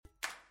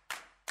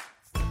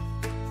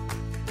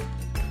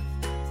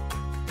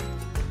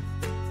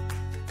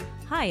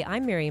Hi,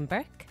 I'm Miriam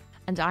Burke.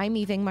 And I'm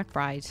Eving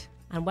McBride.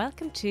 And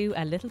welcome to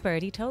A Little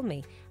Birdie Told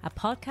Me, a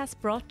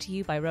podcast brought to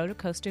you by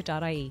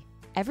rollercoaster.ie.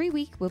 Every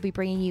week we'll be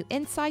bringing you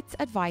insights,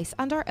 advice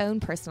and our own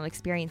personal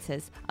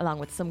experiences, along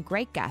with some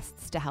great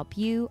guests to help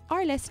you,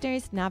 our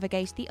listeners,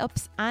 navigate the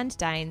ups and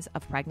downs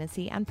of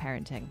pregnancy and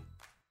parenting.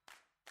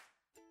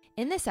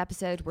 In this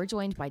episode, we're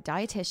joined by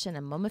dietitian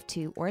and mum of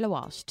two, Orla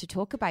Walsh, to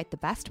talk about the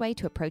best way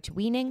to approach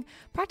weaning,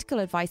 practical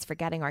advice for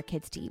getting our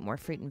kids to eat more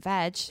fruit and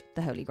veg,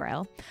 the holy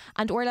grail,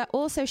 and Orla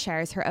also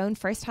shares her own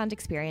first-hand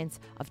experience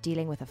of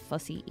dealing with a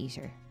fussy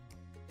eater.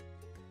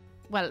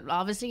 Well,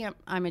 obviously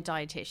I'm a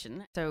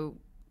dietitian, so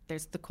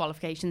there's the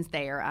qualifications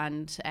there,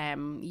 and I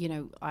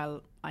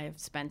have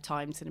spent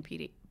time in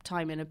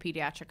a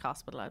pediatric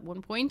hospital at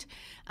one point,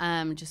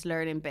 just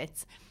learning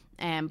bits.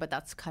 But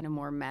that's kind of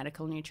more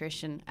medical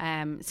nutrition.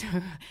 So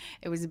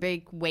it was a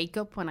big wake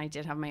up when I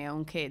did have my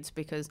own kids,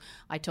 because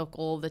I took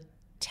all the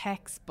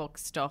textbook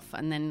stuff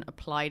and then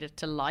applied it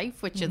to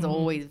life, which is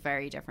always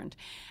very different.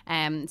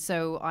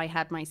 So I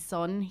had my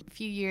son a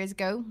few years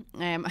ago,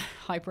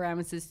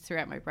 hyperemesis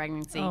throughout my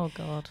pregnancy. Oh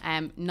God.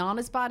 Not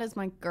as bad as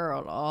my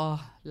girl.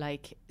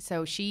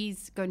 So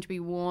she's going to be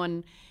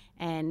one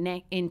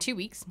in 2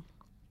 weeks.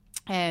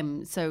 I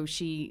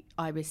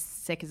was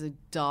sick as a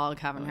dog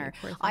having her.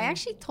 I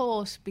actually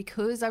thought,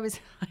 because I was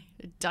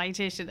a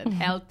dietitian and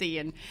healthy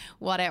and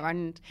whatever,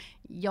 and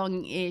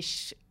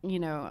young-ish,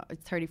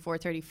 34,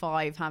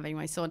 35, having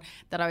my son,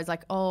 that I was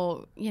like,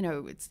 I'm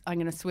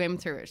going to swim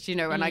through it,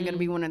 and I'm going to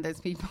be one of those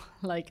people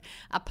like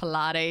at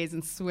Pilates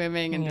and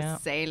swimming and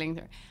just sailing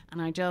through.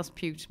 And I just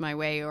puked my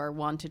way, or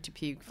wanted to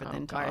puke for the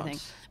entire thing.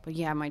 But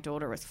yeah, my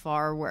daughter was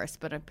far worse,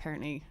 but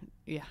apparently...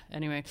 Yeah,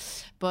 anyway.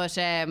 But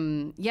so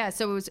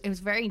it was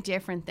very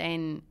different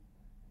then.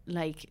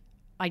 Like,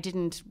 I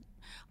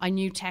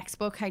knew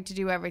textbook how to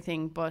do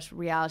everything, but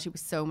reality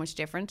was so much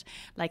different.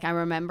 Like, I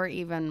remember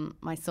even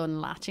my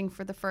son latching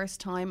for the first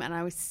time, and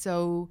I was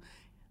so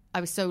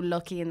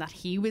lucky in that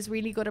he was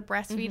really good at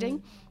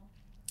breastfeeding.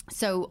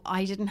 So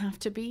I didn't have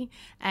to be.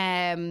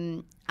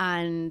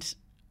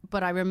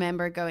 But I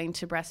remember going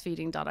to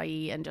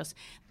breastfeeding.ie and just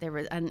there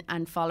was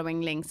and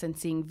following links and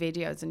seeing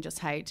videos and just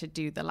how to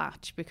do the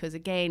latch, because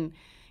again,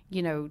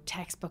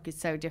 textbook is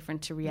so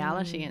different to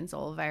reality, and it's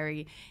all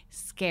very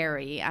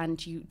scary. And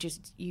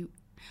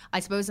I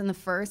suppose in the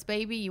first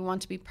baby you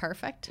want to be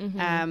perfect.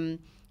 The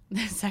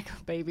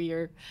second baby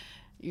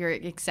you're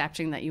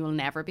accepting that you will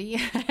never be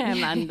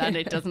and that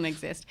it doesn't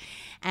exist.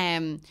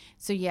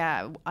 So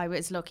yeah, I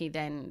was lucky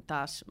then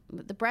that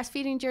the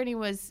breastfeeding journey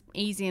was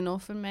easy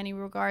enough in many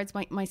regards.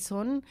 My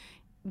son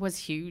was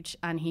huge,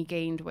 and he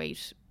gained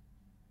weight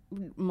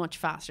much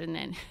faster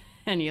than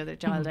any other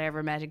child I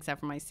ever met, except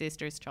for my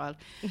sister's child.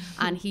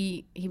 And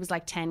he was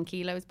like 10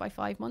 kilos by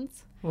 5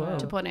 months. Whoa.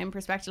 To put it in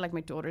perspective, like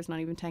my daughter's not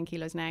even 10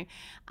 kilos now.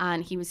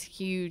 And he was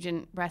huge,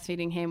 and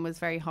breastfeeding him was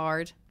very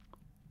hard.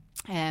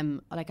 I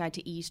had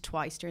to eat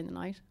twice during the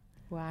night.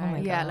 Wow. Oh my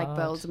yeah, God. like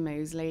bowls of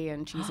muesli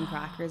and cheese and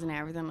crackers and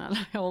everything,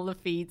 all the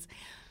feeds.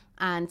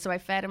 And so I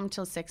fed him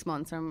until 6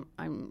 months.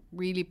 I'm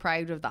really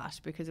proud of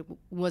that, because it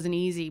wasn't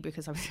easy,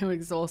 because I was so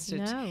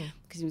exhausted,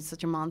 because he was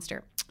such a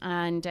monster.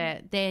 And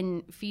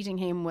then feeding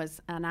him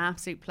was an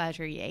absolute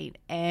pleasure. He ate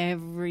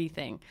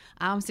everything,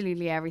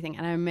 absolutely everything.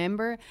 And I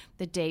remember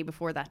the day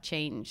before that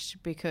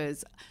changed,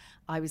 because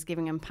I was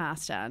giving him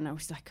pasta, and I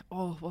was like,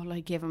 oh, what will I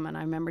give him? And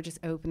I remember just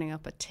opening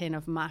up a tin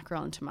of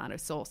mackerel and tomato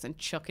sauce and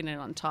chucking it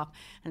on top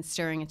and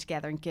stirring it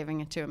together and giving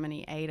it to him, and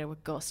he ate it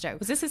with gusto.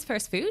 Was this his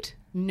first food?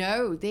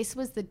 No, this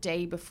was the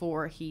day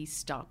before he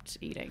stopped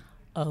eating.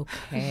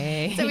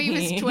 Okay. So he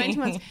was 20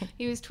 months.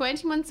 He was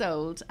 20 months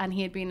old, and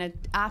he had been an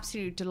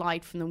absolute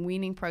delight from the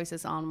weaning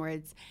process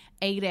onwards.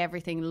 Ate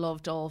everything,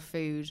 loved all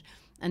food.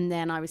 And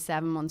then I was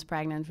 7 months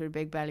pregnant with a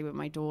big belly with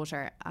my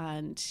daughter,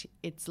 and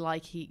it's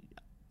like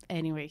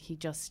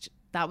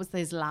that was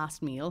his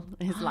last meal,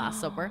 his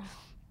last supper.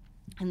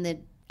 And the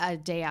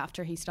day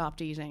after, he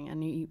stopped eating,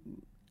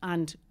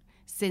 and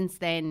since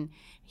then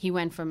he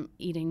went from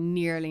eating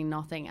nearly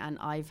nothing, and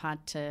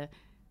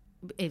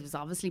it was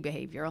obviously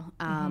behavioural,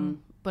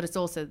 but it's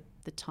also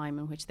the time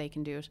in which they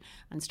can do it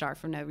and start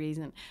for no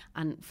reason.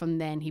 And from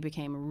then he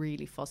became a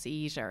really fussy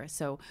eater.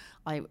 So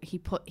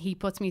he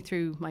puts me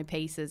through my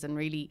paces, and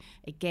really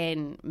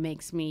again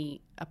makes me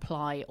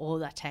apply all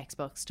that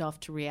textbook stuff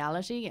to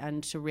reality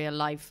and to real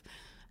life.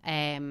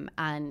 And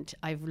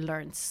I've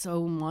learned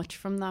so much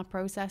from that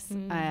process.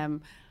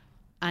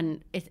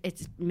 And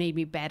it's made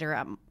me better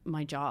at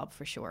my job,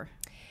 for sure.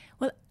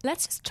 Well,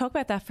 let's just talk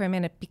about that for a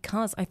minute,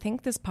 because I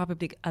think there's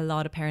probably a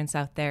lot of parents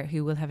out there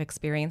who will have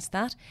experienced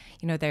that.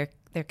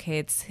 Their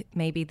kids,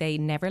 maybe they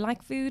never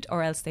like food,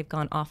 or else they've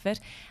gone off it.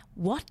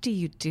 What do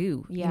you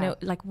do? Yeah.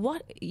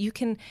 What you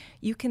can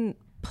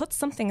put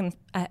something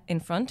in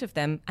front of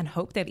them and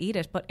hope they'll eat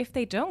it, but if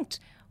they don't,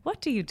 what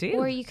do you do?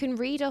 Or you can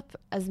read up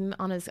and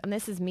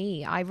this is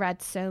me. I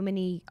read so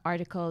many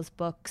articles,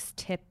 books,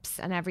 tips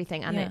and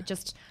everything, and it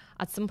just,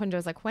 at some point I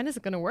was like, when is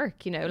it going to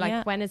work?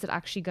 When is it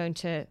actually going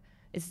to...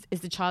 Is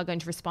the child going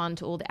to respond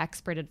to all the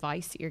expert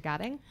advice that you're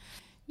getting?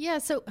 Yeah,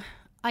 so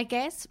I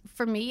guess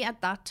for me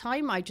at that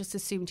time, I just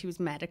assumed he was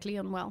medically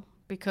unwell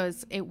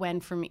because it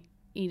went from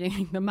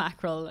eating the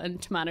mackerel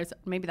and tomatoes.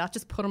 Maybe that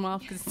just put him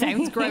off because it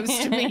sounds gross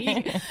to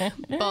me.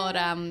 But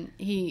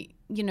he,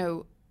 you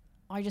know,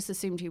 I just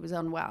assumed he was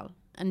unwell.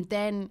 And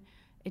then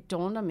it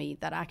dawned on me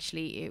that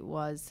actually it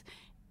was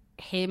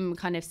him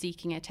kind of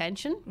seeking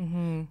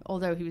attention,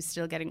 although he was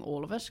still getting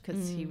all of it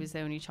because he was the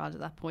only child at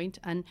that point.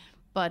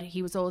 But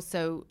he was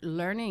also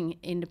learning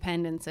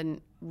independence and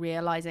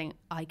realizing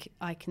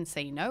I can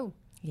say no.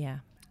 Yeah.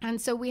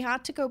 And so we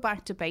had to go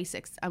back to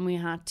basics, and we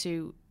had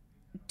to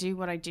do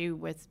what I do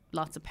with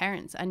lots of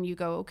parents. And you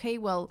go, okay,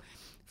 well,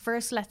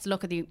 first let's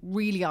look at the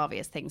really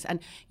obvious things. And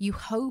you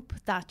hope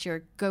that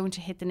you're going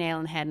to hit the nail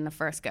on the head in the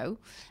first go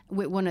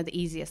with one of the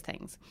easiest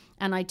things.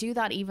 And I do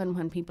that even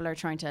when people are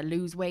trying to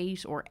lose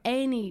weight or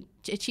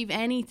achieve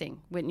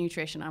anything with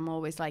nutrition. I'm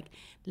always like,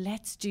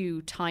 let's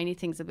do tiny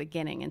things at the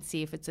beginning and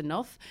see if it's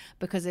enough.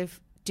 Because if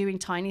doing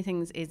tiny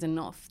things is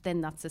enough, then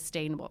that's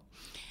sustainable.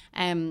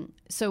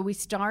 So we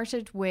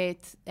started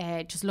with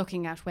just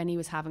looking at when he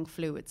was having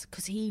fluids,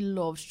 because he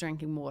loves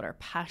drinking water,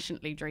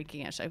 passionately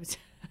drinking it.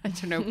 I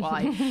don't know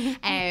why.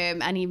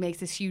 And he makes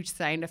this huge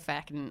sound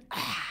effect and,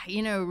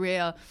 you know,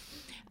 real.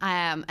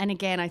 And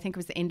again, I think it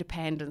was the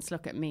independence.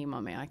 Look at me,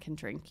 mummy, I can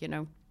drink, you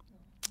know.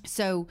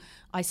 So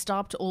I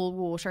stopped all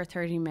water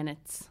 30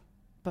 minutes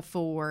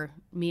before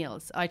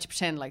meals. I had to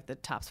pretend like the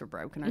taps were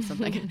broken or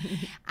something.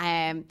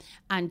 And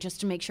just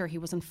to make sure he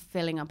wasn't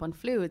filling up on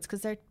fluids,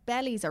 because their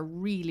bellies are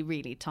really,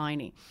 really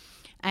tiny.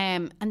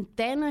 And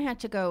then I had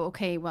to go,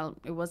 okay, well,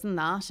 it wasn't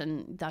that,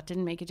 and that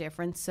didn't make a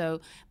difference.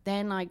 So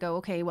then I go,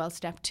 okay, well,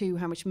 step 2,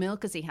 how much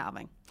milk is he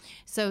having?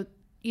 So,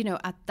 you know,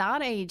 at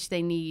that age,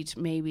 they need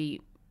maybe,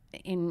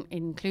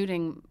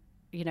 including,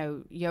 you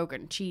know, yogurt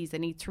and cheese, they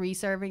need 3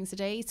 servings a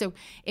day. So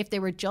if they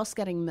were just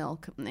getting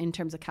milk, in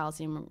terms of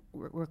calcium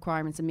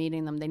requirements and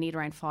meeting them, they need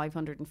around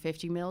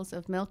 550 mils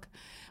of milk.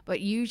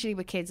 But usually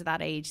with kids at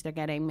that age, they're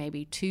getting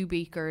maybe 2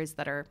 beakers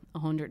that are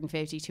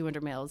 150,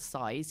 200 mils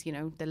size, you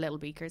know, the little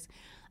beakers,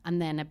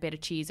 and then a bit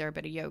of cheese or a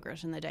bit of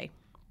yogurt in the day.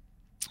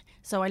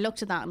 So I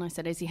looked at that and I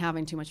said, is he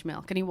having too much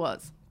milk? And he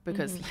was,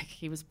 because like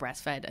he was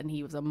breastfed and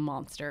he was a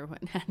monster,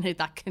 and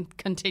that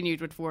continued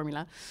with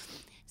formula.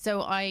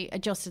 So I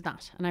adjusted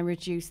that and I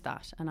reduced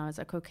that, and I was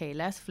like, okay,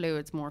 less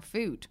fluids, more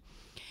food.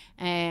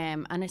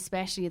 And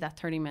especially that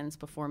 30 minutes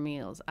before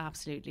meals,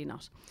 absolutely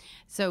not.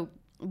 So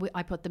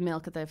I put the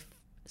milk at the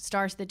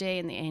start of the day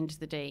and the end of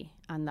the day,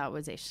 and that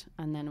was it.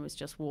 And then it was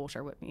just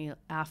water with me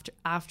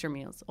after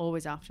meals,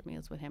 always after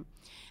meals with him,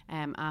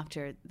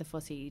 after the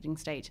fussy eating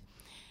stage.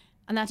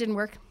 And that didn't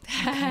work.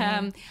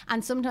 And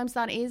sometimes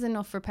that is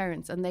enough for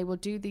parents, and they will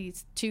do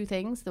these 2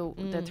 things,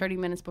 the 30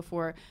 minutes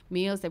before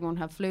meals, they won't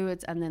have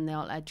fluids, and then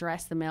they'll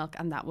address the milk,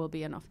 and that will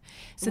be enough.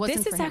 So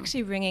this is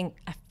actually ringing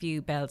a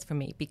few bells for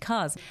me,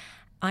 because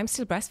I'm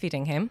still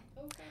breastfeeding him.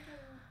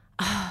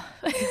 I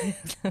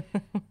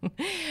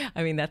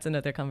mean, that's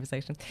another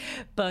conversation.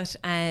 But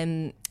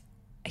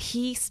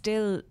he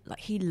still,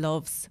 he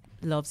loves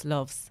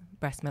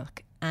breast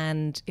milk.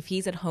 And if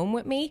he's at home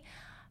with me,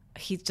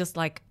 he's just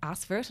like,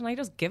 ask for it, and I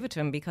just give it to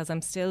him because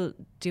I'm still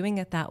doing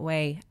it that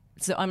way.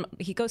 So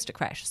he goes to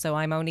creche, so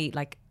I'm only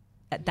like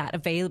that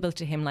available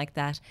to him like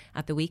that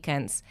at the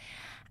weekends.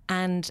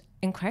 And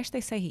in creche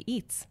they say he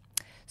eats,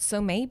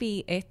 so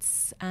maybe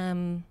it's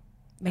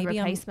maybe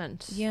a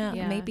replacement.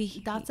 Yeah,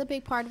 maybe that's a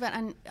big part of it.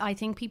 And I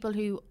think people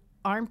who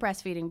aren't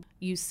breastfeeding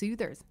use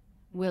soothers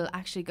will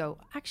actually go,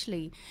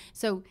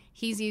 so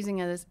he's using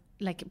it as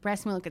like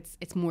breast milk.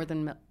 It's more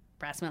than milk.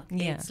 Breast milk.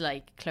 Yeah. It's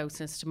like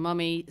closeness to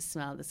mummy,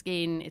 smell the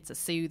skin, it's a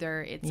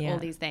soother, it's all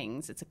these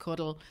things, it's a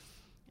cuddle,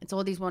 it's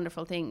all these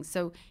wonderful things.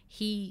 So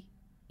he's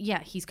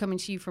coming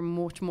to you for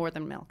much more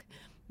than milk,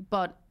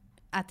 but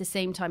at the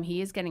same time he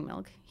is getting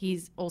milk,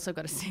 he's also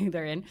got a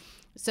soother in,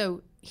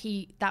 so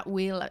that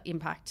will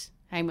impact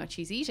how much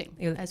he's eating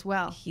as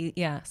well.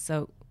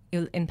 So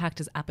it'll impact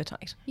his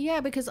appetite. Yeah,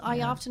 because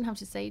I often have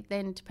to say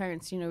then to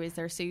parents, you know, is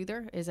there a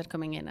soother? Is it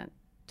coming in at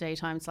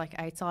daytime? It's like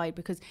outside,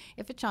 because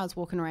if a child's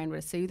walking around with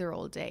a soother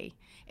all day,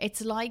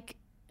 it's like,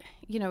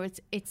 you know, it's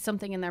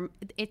something in there,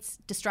 it's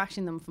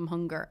distracting them from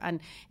hunger,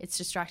 and it's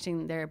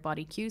distracting their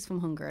body cues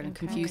from hunger and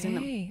confusing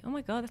them. Oh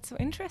my God, that's so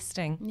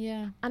interesting.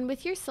 Yeah. And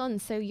with your son,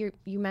 so you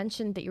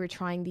mentioned that you were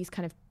trying these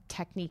kind of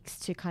techniques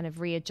to kind of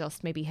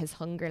readjust maybe his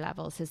hunger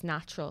levels, his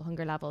natural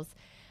hunger levels.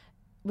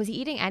 Was he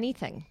eating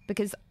anything?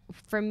 Because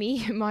for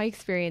me, my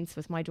experience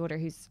with my daughter,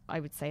 who's,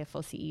 I would say, a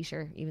fussy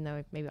eater, even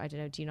though maybe, I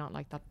don't know, do you not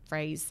like that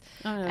phrase?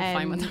 I'm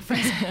fine with that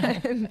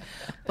phrase.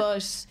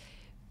 But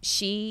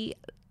she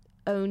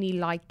only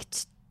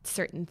liked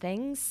certain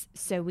things,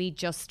 so we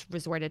just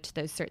resorted to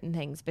those certain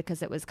things,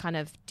 because it was kind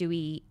of, do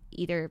we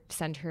either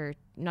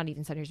not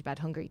even send her to bed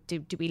hungry?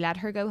 Do we let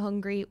her go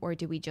hungry, or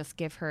do we just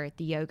give her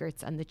the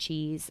yogurts and the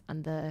cheese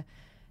and the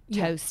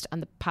toast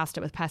and the pasta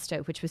with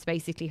pesto, which was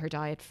basically her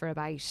diet for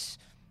about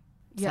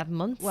 7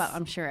 months. Well,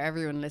 I'm sure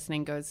everyone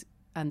listening goes,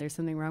 and there's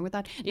something wrong with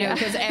that. Yeah,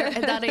 because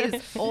that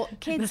is all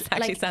kids. This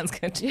actually sounds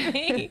good to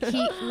me.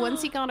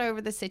 Once he got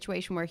over the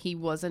situation where he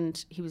was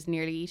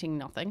nearly eating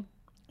nothing,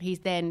 He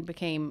then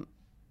became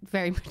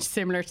very much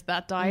similar to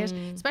that diet,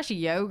 especially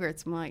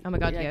yogurts. Oh my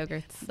God,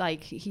 yogurts.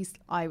 Like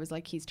I was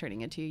like, he's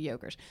turning into a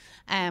yogurt.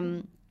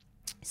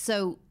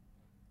 So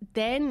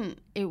then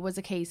it was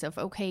a case of,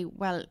 okay,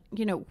 well,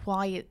 you know,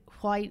 why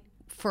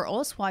for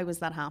us, why was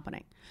that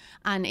happening?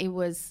 And it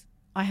was,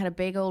 I had a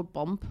big old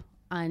bump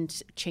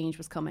and change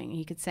was coming.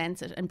 He could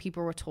sense it, and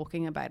people were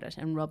talking about it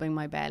and rubbing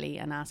my belly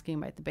and asking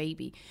about the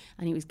baby.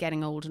 And he was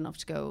getting old enough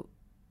to go,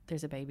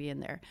 there's a baby in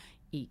there,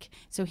 eek.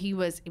 So it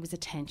was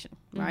attention,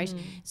 right?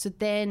 So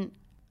then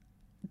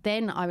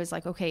I was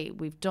like, okay,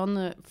 we've done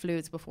the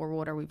fluids before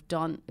water, we've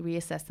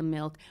reassessed the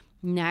milk.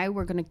 Now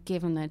we're going to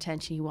give him the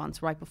attention he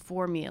wants right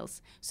before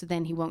meals. So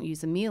then he won't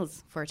use the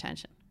meals for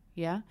attention.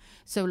 Yeah.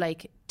 So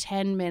like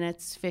 10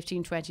 minutes,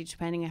 15, 20,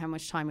 depending on how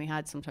much time we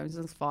had. Sometimes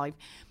it was 5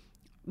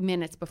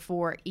 minutes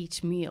before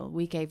each meal,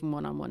 we gave him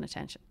one-on-one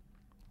attention.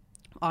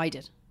 I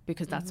did,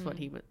 because that's what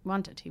he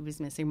wanted. He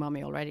was missing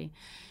mommy already.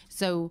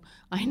 So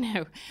I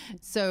know.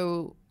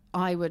 So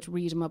I would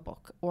read him a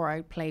book, or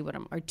I'd play with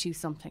him, or do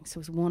something. So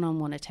it was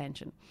one-on-one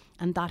attention.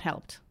 And that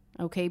helped.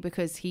 Okay.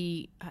 Because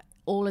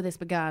all of this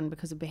began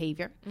because of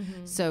behavior.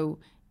 So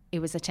it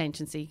was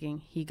attention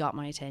seeking. He got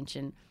my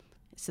attention.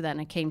 So then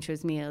it came to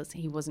his meals.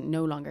 He wasn't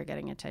no longer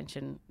getting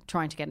attention,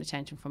 trying to get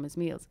attention from his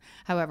meals.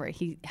 However,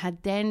 he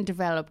had then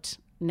developed,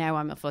 now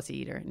I'm a fussy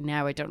eater.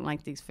 Now I don't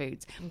like these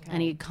foods. Okay.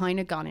 And he had kind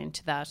of gone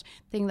into that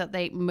thing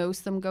that most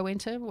of them go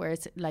into, where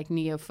it's like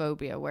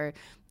neophobia, where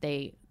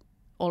they,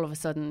 all of a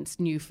sudden,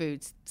 new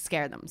foods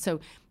scare them. So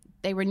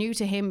they were new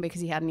to him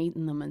because he hadn't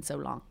eaten them in so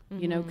long,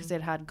 you know, because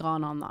it had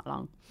gone on that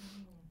long.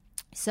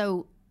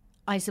 So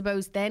I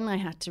suppose then I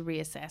had to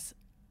reassess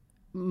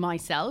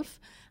myself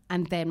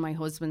and then my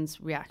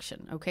husband's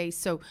reaction. Okay.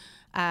 So,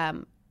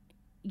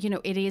 you know,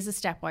 it is a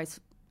stepwise,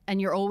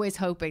 and you're always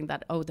hoping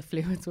that, the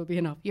fluids will be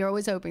enough. You're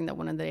always hoping that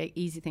one of the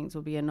easy things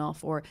will be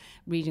enough, or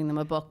reading them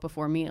a book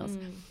before meals.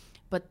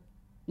 But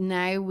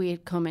now we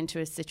had come into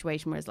a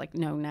situation where it's like,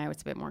 no, now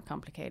it's a bit more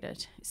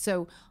complicated.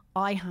 So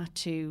I had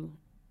to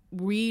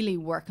really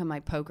work on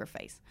my poker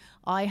face.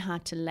 I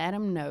had to let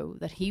him know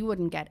that he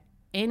wouldn't get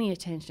any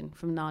attention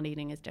from not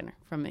eating his dinner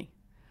from me.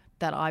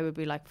 That I would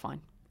be like,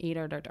 fine, eat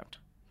it or don't.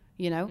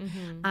 You know?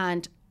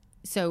 And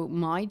so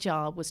my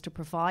job was to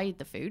provide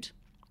the food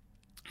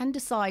and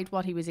decide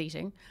what he was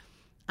eating.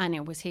 And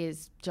it was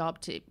his job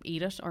to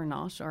eat it or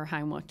not, or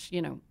how much,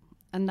 you know,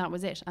 and that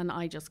was it. And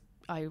I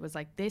was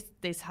like,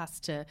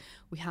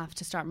 we have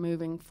to start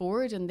moving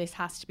forward, and this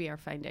has to be our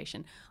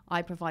foundation.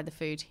 I provide the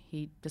food,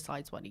 he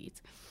decides what he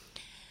eats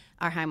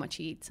or how much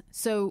he eats.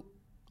 So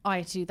I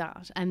had to do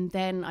that. And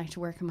then I had to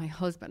work with my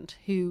husband,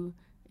 who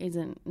is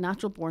a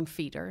natural born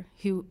feeder,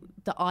 who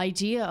the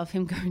idea of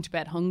him going to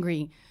bed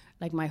hungry,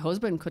 like my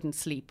husband couldn't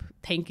sleep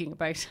thinking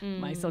about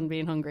my son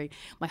being hungry.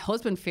 My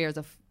husband fears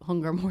of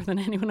hunger more than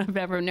anyone I've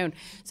ever known.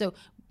 So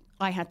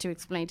I had to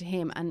explain to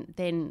him, and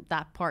then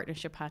that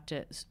partnership had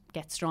to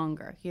get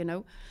stronger, you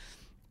know.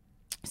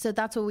 So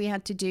that's what we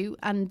had to do.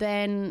 And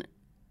then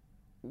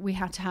we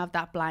had to have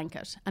that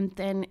blanket. And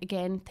then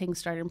again, things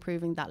started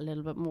improving that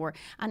little bit more.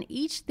 And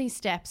each of these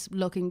steps,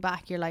 looking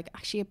back, you're like,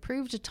 actually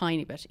improved a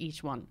tiny bit,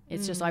 each one.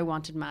 It's just, I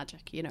wanted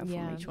magic, you know,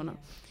 from each one of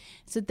them.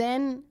 So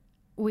then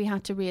we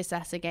had to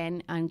reassess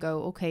again and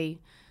go, okay,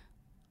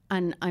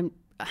 and I'm,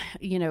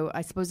 you know,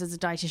 I suppose as a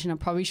dietitian, I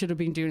probably should have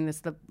been doing this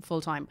the full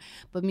time.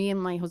 But me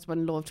and my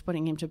husband loved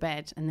putting him to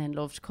bed, and then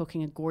loved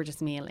cooking a gorgeous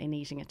meal and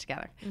eating it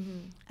together.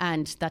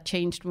 And that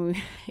changed,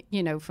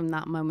 you know, from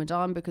that moment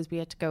on, because we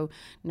had to go,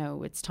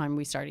 no, it's time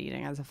we start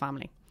eating as a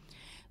family.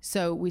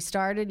 So we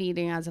started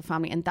eating as a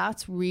family, and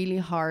that's really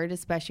hard,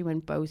 especially when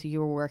both of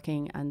you are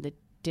working and the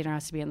dinner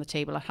has to be on the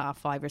table at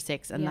 5:30 or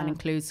 6:00, and that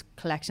includes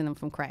collecting them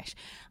from creche.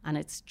 And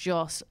it's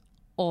just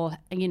all,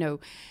 you know,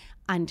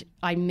 and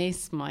I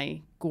miss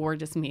my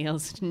gorgeous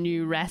meals,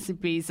 new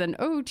recipes, and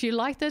do you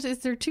like that? Is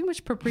there too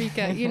much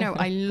paprika? You know,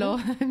 I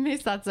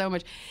miss that so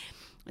much.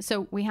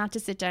 So we had to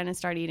sit down and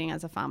start eating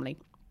as a family.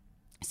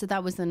 So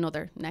that was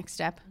another next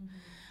step.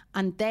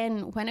 And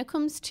then when it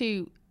comes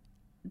to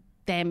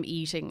them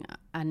eating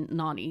and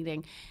not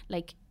eating,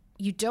 like,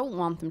 you don't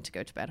want them to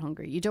go to bed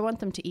hungry. You don't want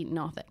them to eat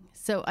nothing.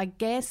 So I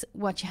guess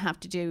what you have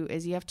to do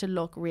is you have to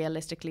look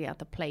realistically at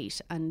the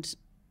plate, and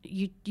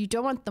you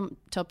don't want them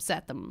to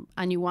upset them,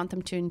 and you want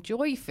them to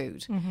enjoy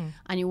food,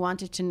 and you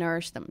want it to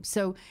nourish them.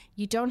 So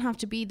you don't have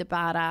to be the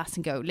badass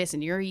and go,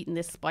 listen, you're eating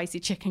this spicy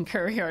chicken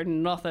curry or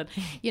nothing,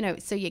 you know.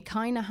 So you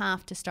kind of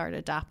have to start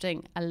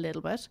adapting a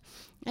little bit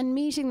and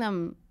meeting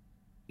them,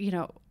 you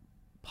know,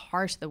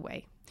 part of the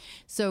way.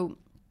 So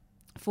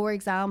for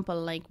example,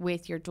 like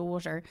with your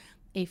daughter,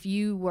 if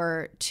you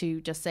were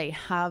to just say,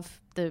 have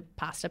the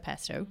pasta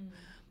pesto,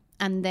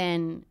 and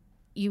then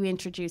you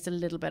introduce a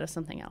little bit of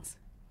something else.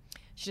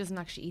 She doesn't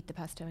actually eat the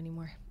pesto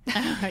anymore.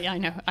 Yeah, I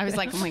know. I was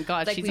like, oh my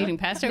God, like, she's eating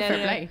pesto for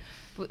play.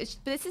 But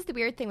this is the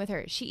weird thing with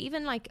her. She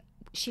even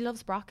she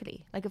loves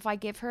broccoli. Like, if I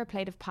give her a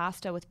plate of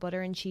pasta with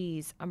butter and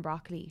cheese and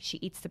broccoli, she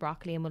eats the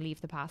broccoli and will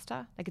leave the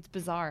pasta. Like, it's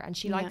bizarre. And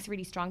she likes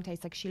really strong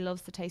taste. Like, she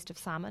loves the taste of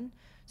salmon.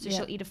 So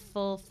she'll eat a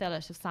full fillet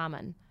of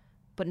salmon,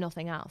 but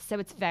nothing else. So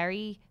it's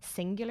very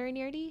singular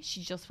nearly.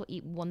 She just will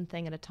eat one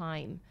thing at a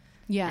time.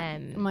 Yeah,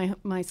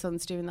 my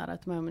son's doing that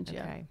at the moment.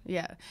 Okay.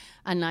 Yeah.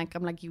 And like,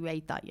 I'm like, you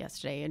ate that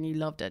yesterday and you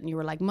loved it, and you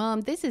were like, Mom,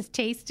 this is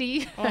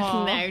tasty.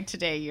 And now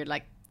today you're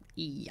like,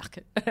 yuck.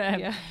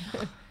 Yeah.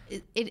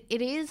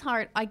 It is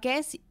hard. I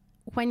guess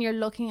when you're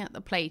looking at the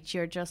plate,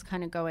 you're just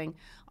kind of going,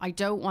 I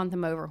don't want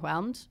them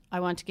overwhelmed. I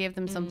want to give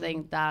them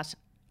something that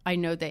I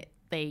know that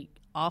they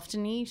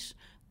often eat.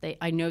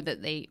 I know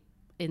that they,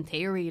 in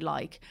theory,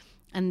 like,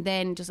 and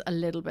then just a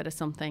little bit of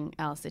something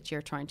else that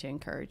you're trying to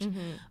encourage.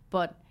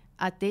 But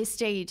at this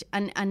stage,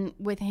 and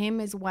with him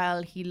as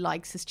well, he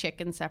likes his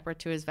chicken separate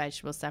to his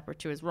vegetables, separate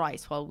to his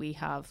rice, while we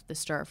have the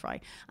stir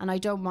fry. And I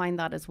don't mind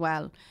that as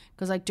well,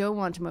 because I don't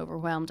want him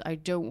overwhelmed. I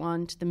don't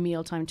want the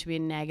mealtime to be a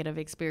negative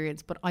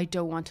experience, but I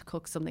don't want to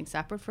cook something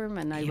separate for him,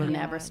 and I will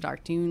never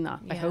start doing that.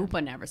 I hope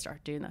I never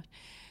start doing that.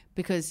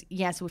 Because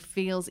yes, it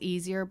feels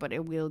easier, but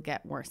it will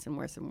get worse and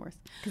worse and worse.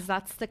 Because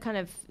that's the kind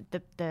of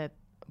the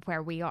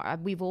where we are.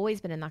 We've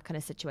always been in that kind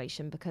of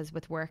situation, because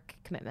with work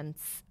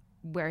commitments,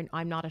 where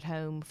I'm not at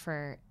home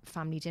for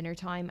family dinner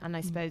time, and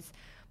I suppose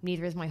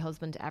neither is my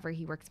husband ever.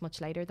 He works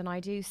much later than I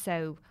do,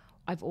 so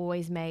I've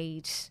always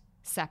made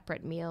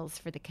separate meals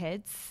for the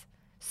kids,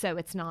 so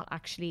it's not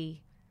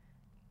actually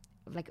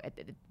like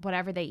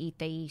whatever they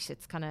eat.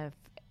 It's kind of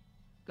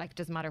like, it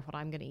doesn't matter what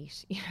I'm going to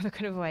eat, the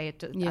kind of way it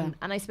does.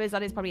 And I suppose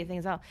that is probably a thing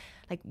as well.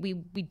 Like we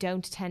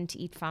don't tend to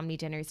eat family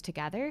dinners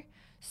together,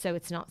 so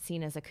it's not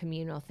seen as a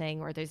communal thing,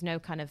 or there's no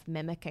kind of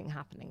mimicking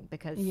happening,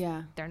 because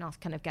they're not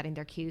kind of getting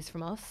their cues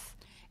from us.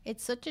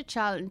 It's such a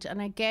challenge, and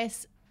I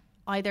guess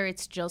either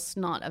it's just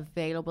not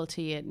available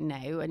to you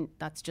now, and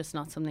that's just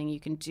not something you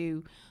can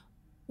do,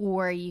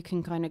 or you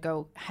can kind of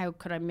go, how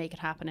could I make it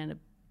happen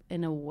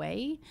in a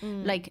way?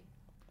 Like,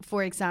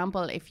 for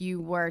example, if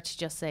you were to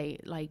just say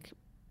like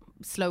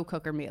slow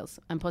cooker meals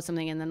and put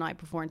something in the night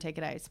before and take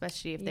it out,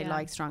 especially if they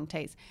like strong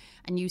taste,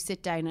 and you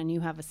sit down and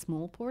you have a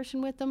small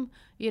portion with them,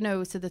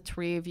 so the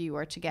three of you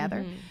are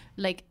together,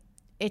 like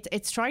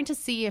it's trying to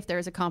see if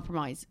there's a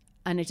compromise,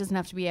 and it doesn't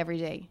have to be every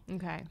day,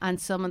 and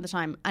some of the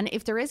time, and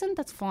if there isn't,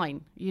 that's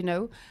fine,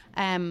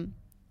 and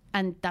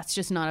that's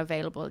just not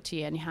available to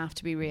you, and you have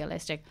to be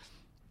realistic.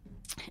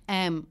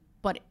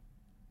 But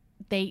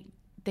they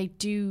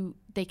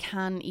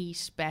can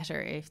eat better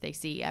if they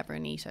see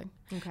everyone eating,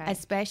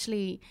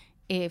 especially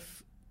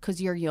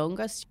because your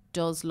youngest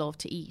does love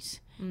to eat.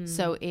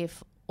 So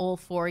if all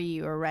four of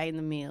you are around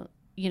the meal,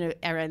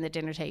 around the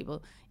dinner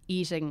table,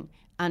 eating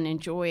and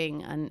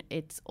enjoying, and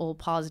it's all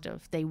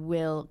positive, they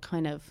will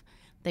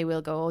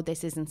go, oh,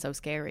 this isn't so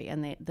scary,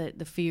 and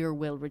the fear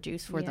will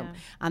reduce for them,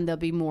 and they'll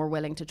be more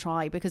willing to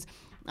try. Because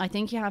I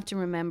think you have to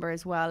remember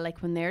as well,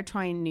 like when they're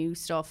trying new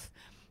stuff,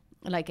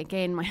 like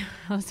again, my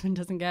husband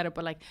doesn't get it,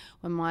 but like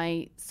when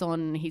my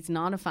son, he's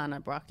not a fan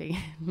of broccoli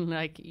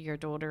like your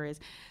daughter is,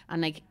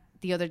 and like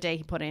the other day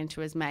he put it into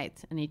his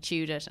mouth and he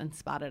chewed it and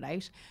spat it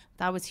out.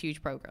 That was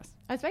huge progress.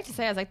 I was about to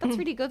say, I was like, that's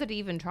really good that he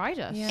even tried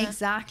it.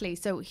 Exactly.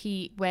 So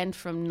he went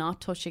from not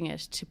touching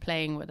it to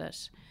playing with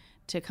it,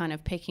 to kind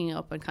of picking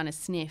up and kind of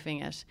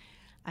sniffing it,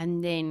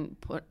 and then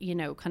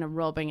kind of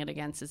rubbing it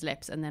against his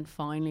lips, and then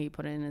finally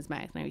put it in his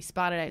mouth. Now he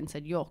spat it out and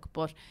said yuck,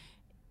 but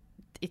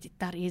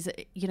that is,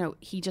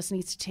 he just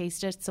needs to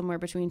taste it somewhere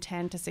between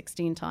 10 to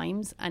 16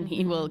 times, and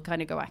he will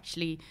kind of go,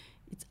 actually,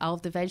 it's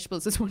of the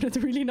vegetables, it's one of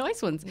the really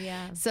nice ones.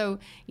 So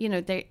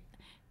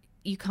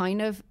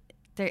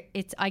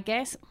I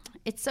guess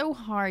it's so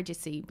hard, you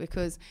see,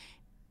 because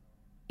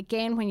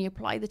again, when you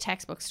apply the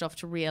textbook stuff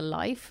to real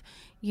life,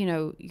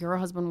 your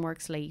husband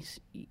works late,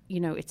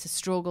 it's a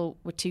struggle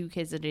with two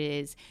kids that it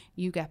is.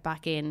 You get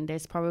back in,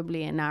 there's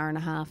probably an hour and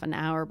a half, an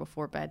hour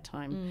before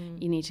bedtime.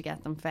 You need to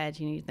get them fed,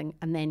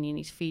 and then you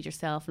need to feed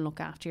yourself and look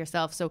after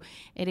yourself. So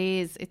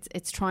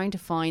it's trying to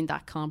find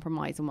that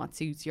compromise and what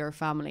suits your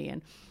family.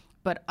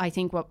 But I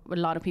think what a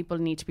lot of people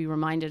need to be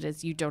reminded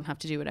is you don't have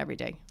to do it every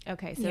day.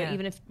 Okay, so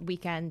even if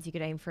weekends, you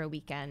could aim for a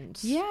weekend.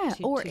 Yeah,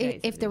 or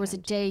if there was a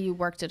day you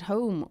worked at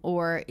home,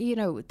 or,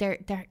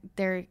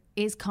 there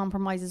is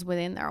compromises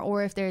within there.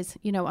 Or if there's,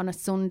 on a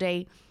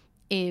Sunday,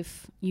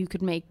 if you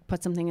could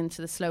put something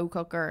into the slow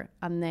cooker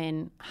and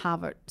then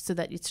have it so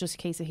that it's just a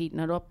case of heating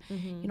it up.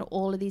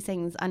 All of these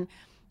things. And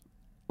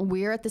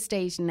we're at the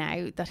stage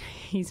now that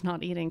he's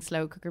not eating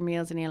slow cooker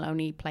meals and he'll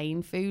only eat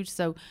plain food.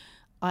 So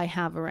I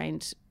have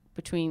around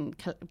between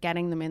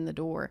getting them in the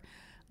door,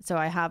 so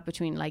I have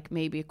between like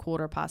maybe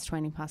 20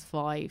 past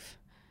 5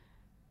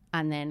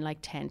 and then like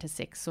 10 to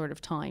 6 sort of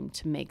time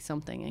to make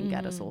something and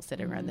get us all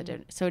sitting around the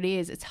dinner. So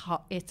it's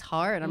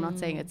hard. I'm not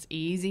saying it's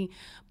easy,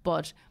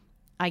 but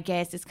I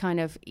guess it's kind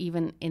of,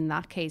 even in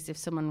that case, if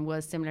someone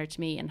was similar to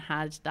me and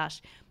had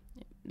that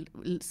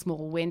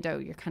small window,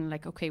 you're kind of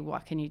like, okay,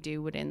 what can you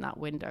do within that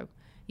window,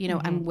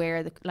 and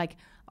where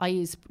I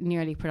use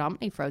nearly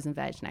predominantly frozen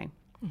veg now.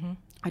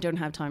 I don't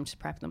have time to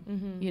prep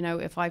them.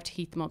 If I have to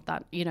heat them up,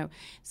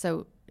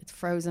 so it's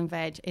frozen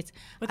veg.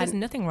 But there's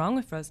nothing wrong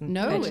with frozen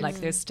veg. Like,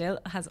 there still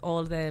has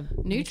all the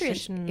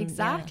nutrition.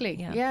 Exactly.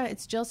 Yeah,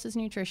 it's just as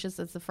nutritious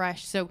as the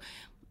fresh. So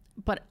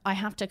but I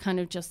have to kind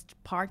of just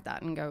park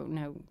that and go,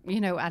 no,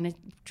 and it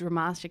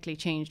dramatically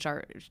changed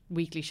our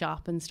weekly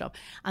shop and stuff.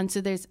 And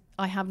so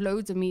I have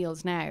loads of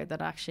meals now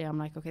that actually I'm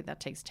like, okay, that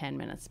takes 10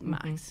 minutes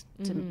max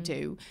to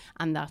do.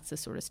 And that's the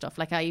sort of stuff.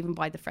 Like I even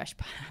buy the fresh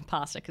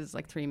pasta because it's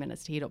like 3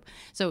 minutes to heat up.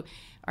 So,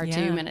 or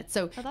 2 minutes.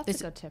 So that's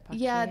a good tip.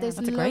 Actually. Yeah,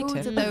 there's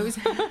loads of those.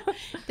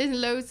 There's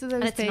loads of those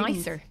and it's things.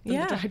 nicer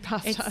than the dried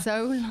pasta. It's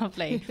so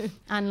lovely.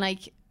 And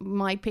like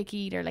my picky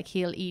eater, like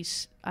he'll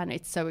eat, and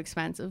it's so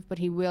expensive, but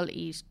he will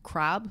eat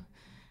crab.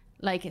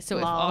 Like, so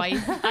if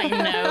I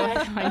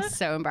know, it's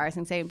so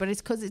embarrassing saying, but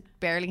it's because it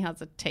barely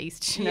has a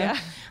taste,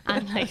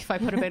 and like if I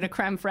put a bit of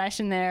creme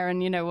fraiche in there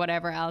and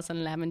whatever else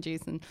and lemon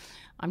juice, and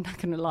I'm not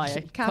going to lie,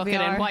 I cook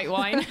it in white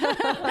wine.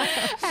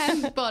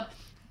 But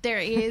there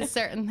is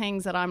certain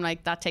things that I'm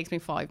like, that takes me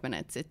 5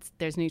 minutes.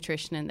 There's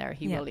nutrition in there.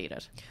 He will eat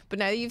it. But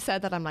now you've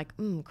said that, I'm like,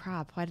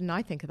 crab. Why didn't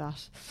I think of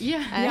that?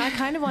 Yeah. I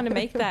kind of want to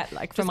make that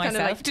like for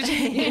myself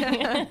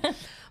today.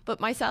 But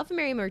myself and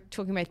Miriam were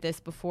talking about this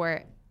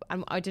before.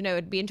 And I don't know,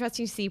 it'd be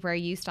interesting to see where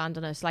you stand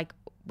on it. Like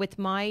with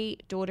my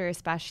daughter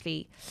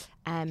especially,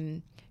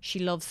 she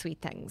loves sweet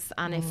things.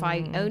 And if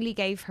I only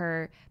gave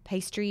her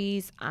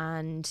pastries,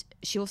 and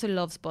she also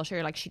loves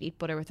butter, like she'd eat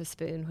butter with a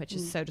spoon, which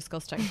is so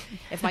disgusting.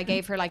 If I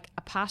gave her like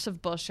a pat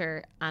of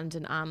butter and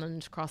an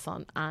almond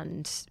croissant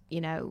and,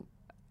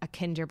 a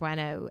Kinder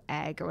Bueno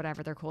egg or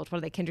whatever they're called, what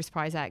are they, Kinder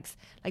Surprise eggs,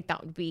 like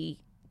that would be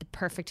the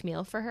perfect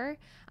meal for her,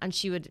 and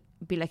she would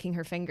be licking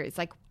her fingers.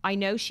 Like I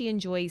know she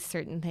enjoys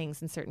certain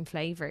things and certain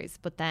flavors,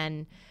 but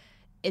then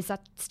is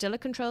that still a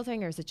control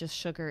thing, or is it just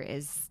sugar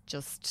is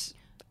just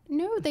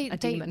no, they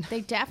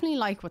definitely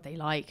like what they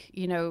like,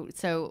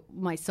 so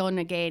my son,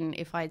 again,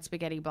 if I had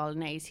spaghetti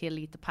bolognese, he'll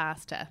eat the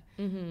pasta.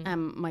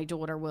 My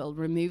daughter will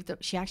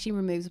she actually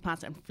removes the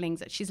pasta and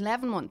flings it. She's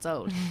 11 months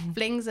old,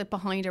 flings it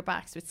behind her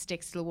back so it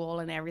sticks to the wall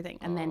and everything,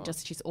 and then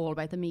she's all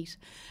about the meat.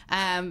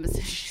 So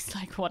she's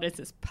like, what is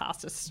this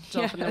pasta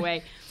stuff in the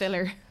way?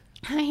 Filler.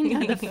 I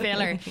know, the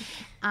filler.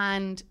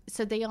 And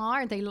so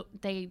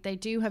they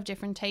do have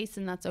different tastes,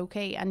 and that's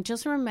okay. And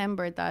just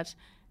remember that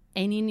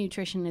any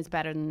nutrition is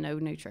better than no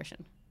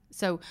nutrition.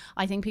 So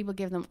I think people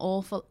give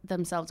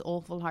themselves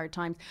awful hard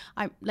times.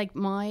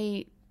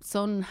 My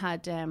son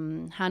had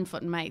hand,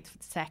 foot and mouth for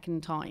the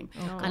second time.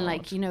 And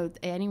like,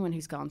 anyone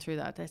who's gone through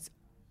that's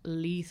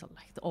lethal,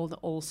 like all the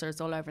ulcers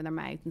all over their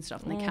mouth and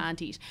stuff, and they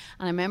can't eat.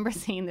 And I remember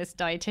seeing this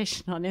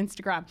dietitian on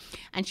Instagram,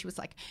 and she was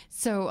like,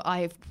 so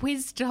I've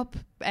whizzed up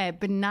a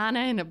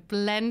banana in a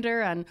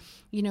blender, and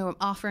I'm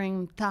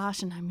offering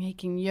that, and I'm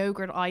making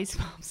yogurt ice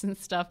pops and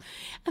stuff,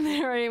 and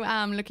there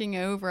I am looking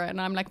over it,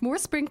 and I'm like, more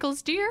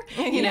sprinkles, dear.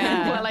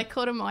 Well, I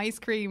cut him ice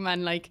cream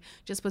and like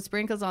just put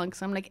sprinkles on,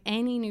 because I'm like,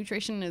 any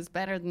nutrition is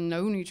better than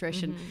no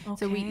nutrition.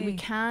 So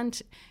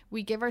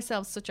we give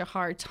ourselves such a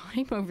hard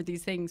time over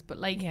these things, but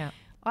like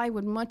I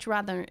would much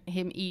rather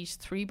him eat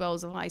 3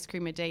 bowls of ice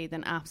cream a day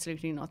than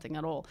absolutely nothing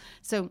at all.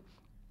 So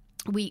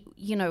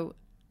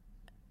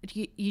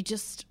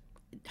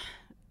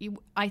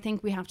I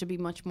think we have to be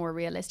much more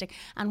realistic.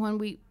 And when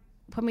we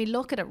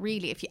look at it,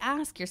 really, if you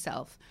ask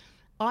yourself,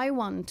 I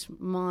want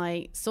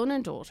my son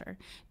and daughter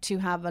to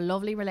have a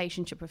lovely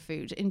relationship with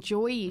food,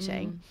 enjoy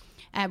eating,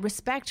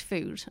 respect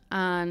food,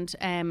 and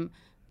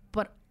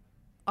but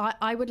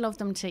I would love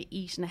them to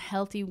eat in a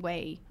healthy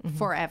way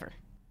forever.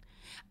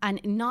 And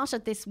not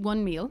at this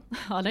one meal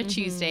on a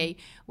Tuesday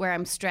where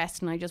I'm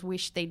stressed and I just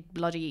wish they'd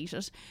bloody eat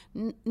it.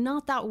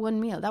 Not that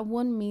one meal. That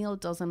one meal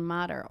doesn't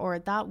matter. Or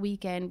that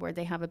weekend where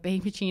they have a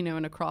babycino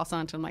and a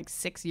croissant and like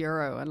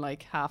 €6 and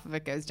like half of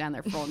it goes down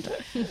their front.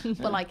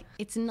 But like,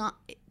 it's not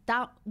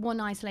that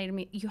one isolated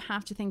meal. You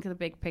have to think of the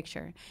big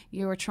picture.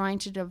 You're trying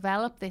to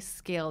develop this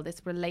skill,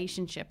 this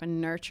relationship, and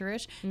nurture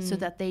it so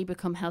that they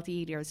become healthy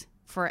eaters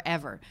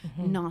forever,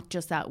 not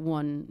just that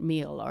one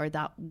meal or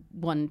that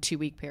 1-2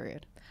 week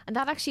period. And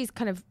that actually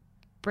kind of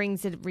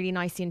brings it really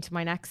nicely into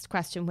my next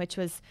question, which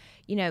was,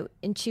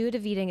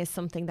 intuitive eating is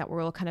something that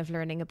we're all kind of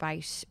learning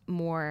about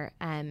more,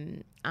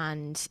 and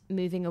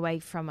moving away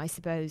from, I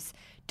suppose,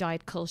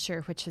 diet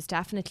culture, which has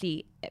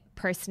definitely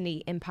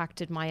personally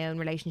impacted my own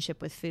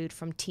relationship with food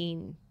from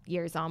teen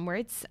years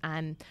onwards.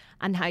 And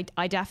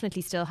I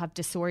definitely still have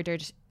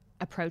disordered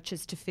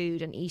approaches to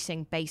food and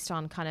eating based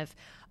on kind of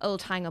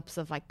old hang-ups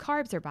of like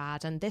carbs are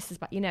bad and this is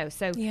bad,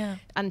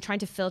 and trying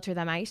to filter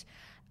them out.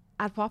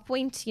 At what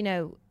point,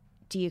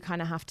 do you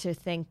kind of have to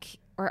think,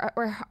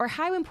 or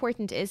how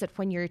important is it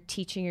when you're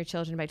teaching your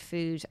children about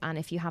food, and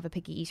if you have a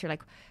picky eater,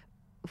 like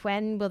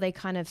when will they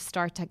kind of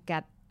start to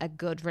get a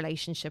good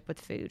relationship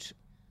with food?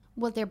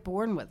 Well, they're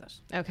born with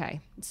it. Okay.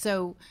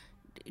 So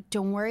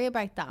don't worry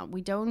about that.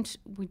 We don't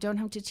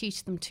have to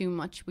teach them too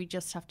much. We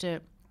just have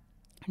to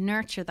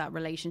nurture that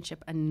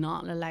relationship and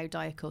not allow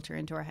diet culture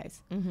into our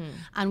house.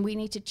 And we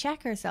need to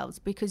check ourselves,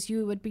 because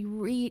you would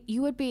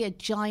be a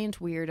giant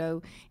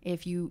weirdo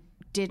if you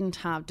didn't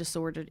have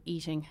disordered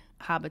eating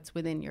habits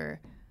within your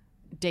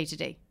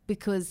day-to-day,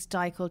 because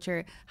diet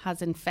culture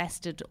has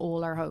infested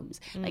all our homes.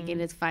 Like, it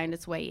has found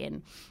its way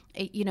in.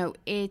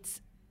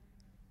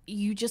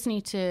 You just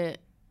need to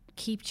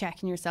keep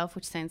checking yourself,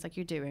 which sounds like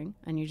you're doing,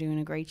 and you're doing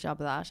a great job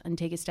of that, and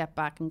take a step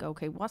back and go,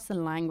 okay, what's the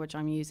language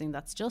I'm using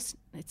that's just,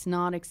 it's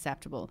not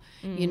acceptable,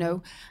 you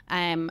know?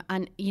 And,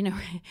 you know,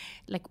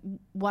 like,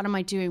 what am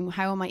I doing?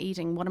 How am I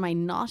eating? What am I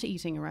not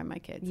eating around my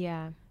kids?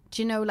 Yeah.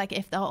 Do you know, like,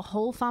 if the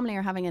whole family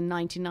are having a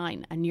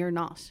 99 and you're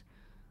not,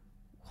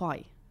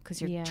 why?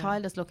 Because your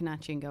child is looking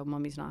at you and go,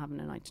 Mummy's not having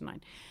a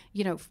 99.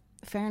 You know,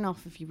 fair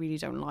enough if you really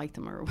don't like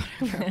them or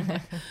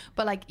whatever.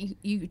 But like,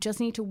 you just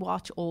need to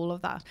watch all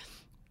of that.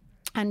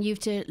 And you have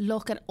to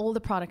look at all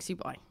the products you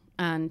buy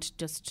and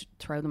just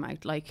throw them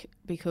out. Like,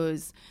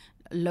 because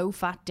low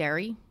fat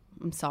dairy,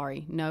 I'm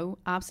sorry, no,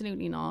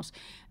 absolutely not.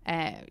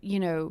 You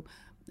know,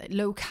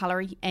 low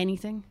calorie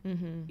anything,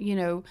 you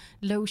know,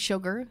 low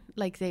sugar,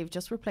 like they've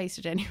just replaced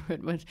it anyway,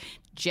 but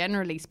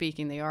generally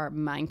speaking they are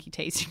manky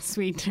tasting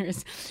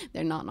sweeteners.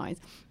 They're not nice,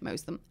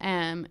 most of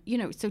them. You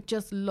know, so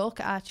just look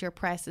at your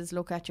presses,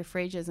 look at your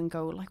fridges and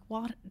go, like,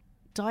 what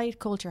diet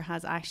culture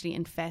has actually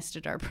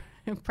infested our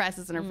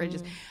presses and our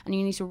fridges? And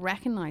you need to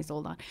recognize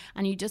all that,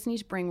 and you just need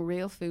to bring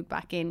real food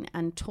back in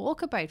and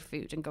talk about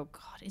food and go,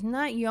 God, isn't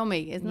that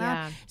yummy? Isn't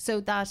that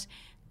so that.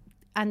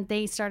 And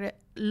they started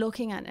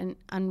looking at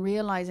and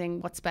realizing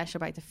what's special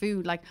about the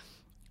food. Like,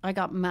 I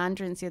got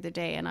mandarins the other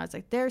day and I was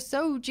like, they're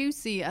so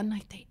juicy. And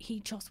like, he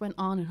just went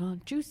on and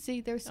on,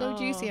 juicy, they're so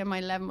juicy. And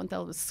my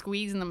 11-month-old was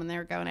squeezing them and they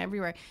were going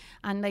everywhere.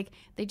 And like,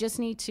 they just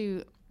need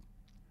to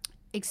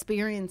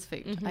experience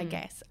food, I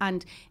guess.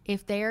 And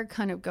if they're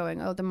kind of going,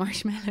 oh, the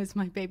marshmallows,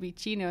 my baby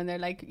Chino, and they're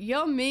like,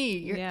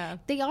 yummy.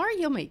 They are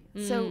yummy.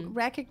 So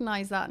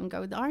recognize that and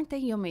go, aren't they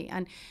yummy?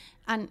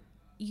 And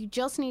you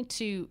just need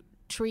to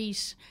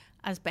treat,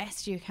 as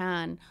best you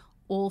can,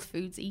 all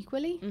foods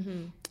equally.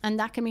 And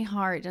that can be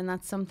hard, and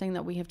that's something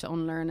that we have to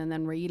unlearn and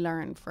then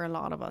relearn for a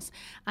lot of us.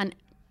 And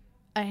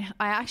I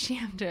actually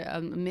have to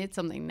admit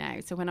something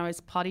now. So when I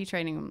was potty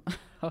training,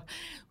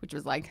 which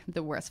was like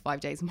the worst 5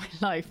 days of my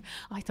life,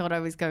 I thought I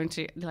was going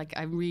to, like,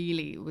 I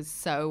really, it was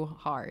so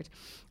hard.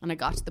 And I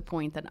got to the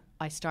point that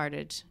I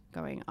started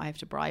going, I have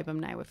to bribe him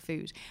now with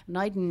food. And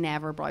I'd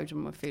never bribed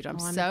him with food. I'm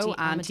so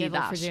anti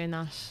that. For doing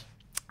that.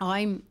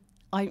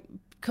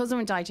 Because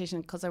I'm a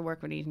dietitian, because I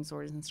work with eating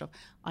disorders and stuff,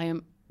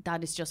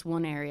 that is just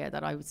one area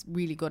that I was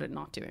really good at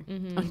not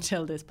doing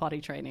until this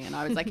potty training. And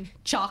I was like,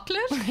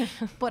 chocolate?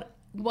 But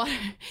what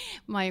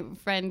my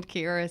friend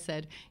Kira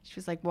said, she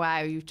was like,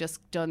 wow, you've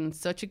just done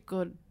such a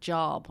good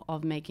job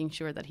of making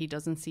sure that he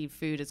doesn't see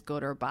food as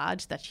good or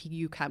bad, that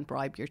you can't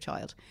bribe your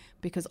child.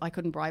 Because I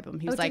couldn't bribe him.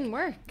 He was like,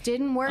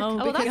 didn't work.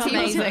 Oh, that's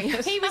amazing.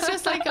 He was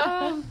just like,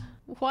 oh,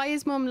 why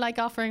is mum like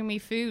offering me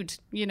food,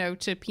 you know,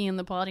 to pee in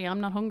the potty? I'm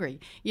not hungry,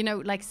 you know,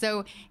 like,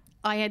 so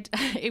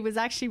it was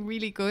actually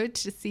really good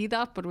to see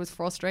that, but it was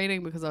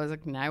frustrating because I was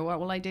like, now what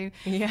will I do?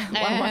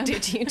 Well, what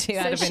did you do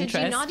out of interest? Should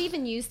you not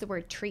even use the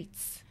word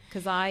treats?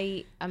 Because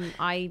I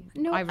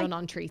run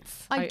on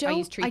treats. I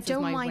use treats. I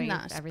don't mind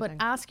that, but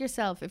ask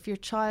yourself, if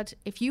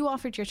you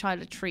offered your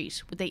child a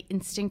treat, would they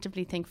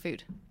instinctively think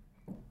food?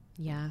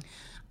 Yeah.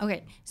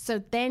 Okay,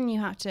 so then you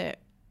have to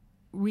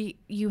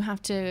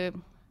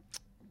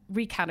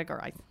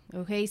recategorize.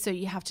 Okay, so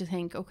you have to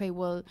think, okay,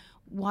 well,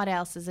 what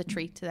else is a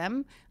treat to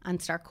them,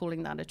 and start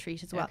calling that a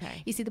treat as well.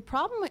 Okay. You see, the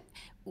problem with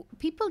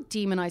people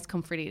demonize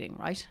comfort eating,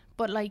 right?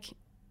 But like,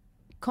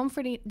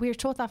 comfort eating, we're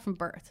taught that from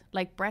birth.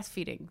 Like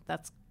breastfeeding,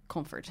 that's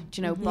comfort.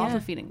 Do you know, bottle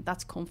feeding,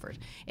 that's comfort.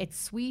 It's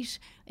sweet,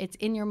 it's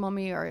in your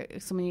mummy or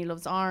someone you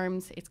love's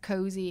arms, it's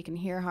cozy, you can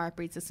hear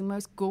heartbeats. It's the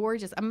most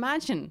gorgeous.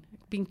 Imagine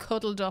being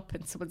cuddled up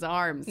in someone's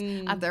arms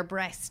at their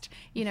breast,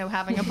 you know,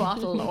 having a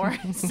bottle or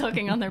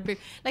sucking on their boob.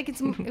 Like,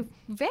 it's a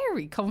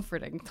very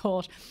comforting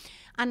thought.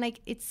 And like,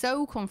 it's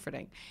so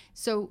comforting.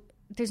 So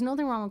there's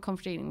nothing wrong with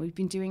comfort eating. We've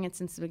been doing it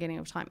since the beginning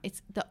of time.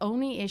 It's the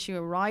only issue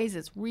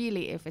arises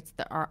really if it's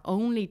our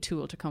only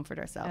tool to comfort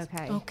ourselves.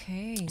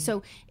 Okay.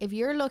 So if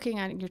you're looking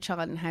at your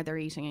child and how they're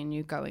eating and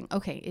you're going,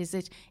 okay, is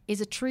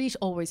a treat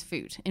always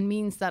food? It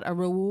means that a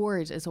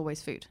reward is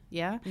always food.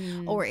 Yeah.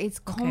 Or is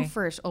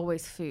comfort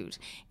always food?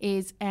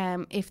 Is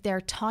if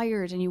they're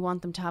tired and you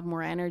want them to have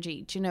more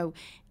energy, do you know,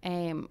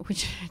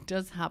 which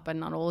does happen.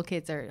 Not all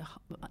kids are,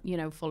 you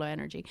know, full of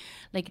energy.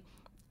 Like,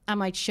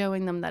 am I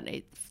showing them that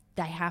they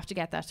have to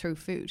get that through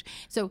food?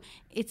 So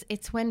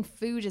it's when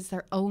food is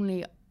their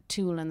only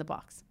tool in the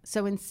box.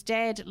 So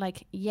instead,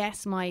 like,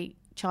 yes, my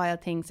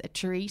child thinks a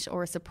treat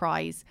or a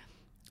surprise,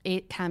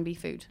 it can be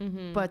food,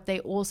 but they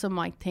also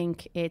might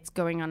think it's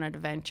going on an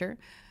adventure,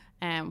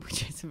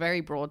 which is a very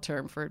broad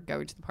term for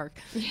going to the park.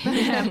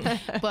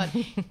 But,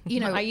 you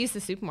know, I use the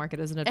supermarket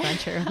as an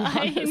adventure.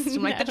 Like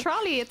the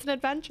trolley, it's an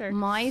adventure.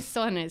 My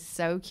son is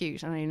so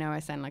cute, and I know I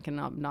sound like an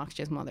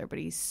obnoxious mother, but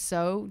he's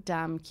so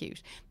damn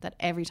cute that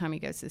every time he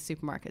goes to the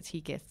supermarket,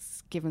 he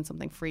gets given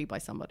something free by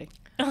somebody.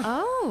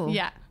 Oh.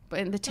 Yeah.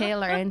 But in the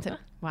tail end,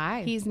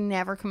 wow. He's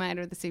never come out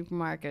of the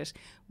supermarket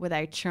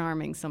without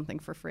charming something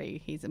for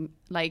free. He's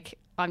like,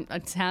 I'm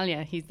telling you,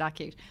 he's that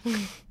cute.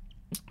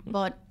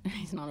 But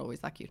he's not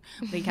always that cute,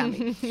 but he can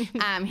be.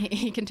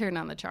 He can turn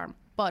on the charm.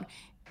 But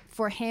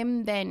for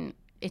him then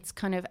it's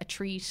kind of a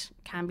treat,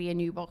 can be a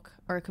new book,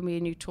 or it can be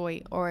a new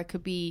toy, or it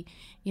could be,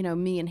 you know,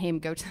 me and him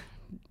go to,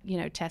 you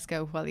know,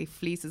 Tesco while he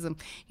fleeces him.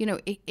 You know,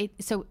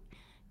 so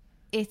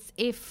it's,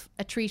 if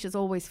a treat is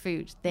always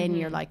food, then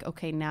you're like,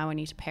 okay, now I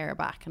need to pare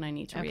back and I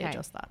need to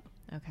readjust that.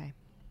 Okay.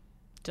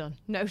 Done.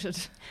 Noted.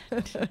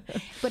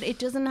 But it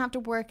doesn't have to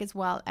work as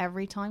well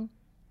every time,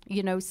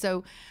 you know.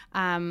 So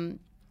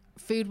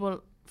food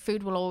will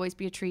always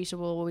be a treat, it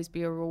will always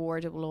be a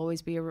reward, it will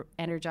always be a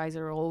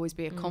energizer, it will always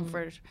be a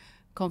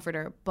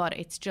comforter, but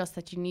it's just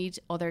that you need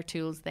other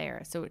tools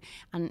there. So,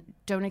 and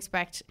don't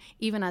expect,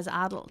 even as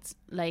adults,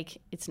 like,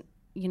 it's,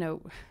 you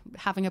know,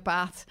 having a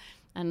bath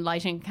and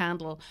lighting a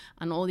candle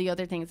and all the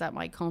other things that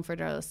might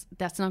comfort us,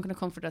 that's not going to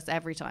comfort us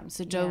every time.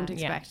 So don't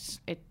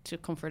expect it to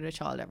comfort a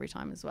child every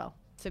time as well.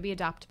 So be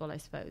adaptable, I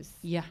suppose.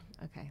 Yeah.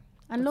 Okay.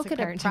 And look at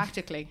it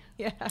practically.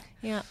 Yeah.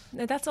 No,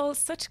 that's all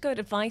such good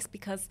advice,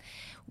 because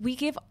we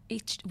give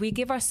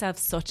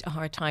ourselves such a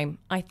hard time.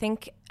 I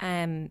think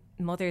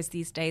mothers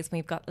these days,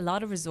 we've got a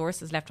lot of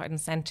resources left, right and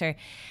centre,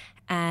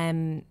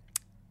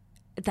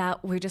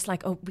 that we're just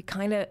like, oh, we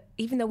kind of,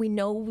 even though we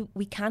know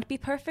we can't be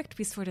perfect,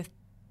 we sort of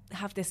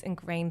have this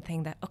ingrained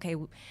thing that, okay,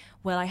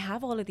 well, I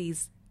have all of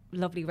these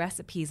lovely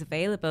recipes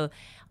available,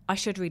 I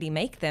should really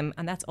make them,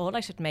 and that's all I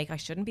should make. I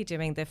shouldn't be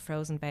doing the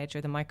frozen veg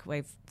or the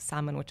microwave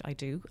salmon, which I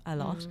do a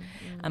lot,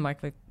 and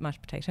microwave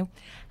mashed potato.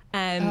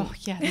 Oh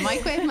yeah, the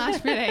microwave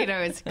mashed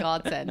potato is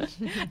godsend.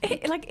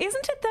 Like,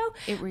 isn't it though?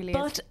 It really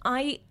but is. But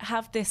I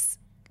have this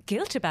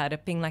guilt about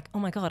it, being like, oh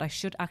my God, I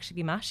should actually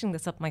be mashing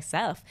this up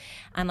myself,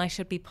 and I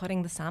should be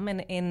putting the salmon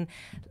in,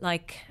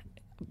 like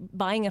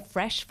buying it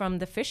fresh from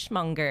the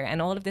fishmonger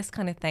and all of this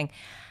kind of thing.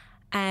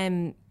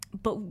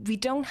 But we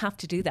don't have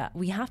to do that.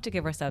 We have to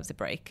give ourselves a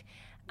break,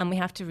 and we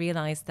have to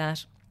realise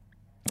that,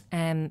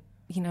 you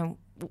know,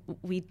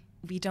 we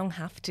don't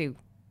have to.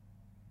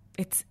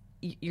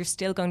 You're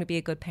still going to be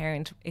a good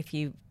parent if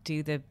you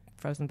do the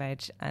frozen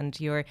veg, and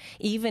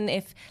even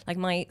if, like,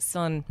 my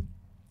son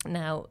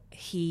now,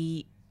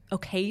 he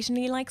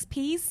occasionally likes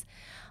peas.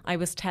 I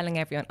was telling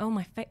everyone, oh,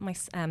 my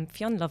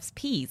Fionn loves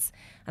peas,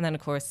 and then of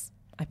course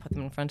I put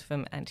them in front of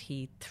him and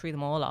he threw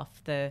them all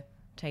off the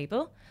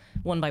table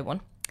one by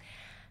one.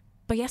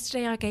 But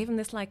yesterday I gave him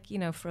this, like, you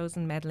know,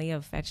 frozen medley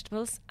of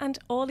vegetables, and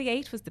all he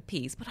ate was the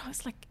peas. But I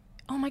was like,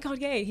 oh my God,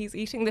 yay, he's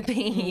eating the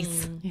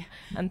peas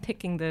and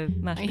picking the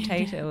mashed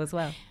potato as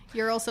well.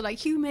 You're also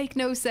like, you make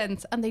no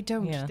sense. And they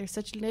don't. Yeah. They're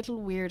such little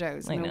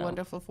weirdos, I and know. they're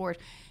wonderful for it.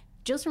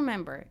 Just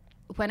remember,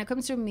 when it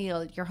comes to a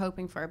meal, you're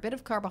hoping for a bit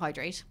of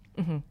carbohydrate,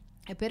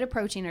 a bit of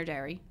protein or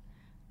dairy,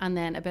 and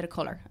then a bit of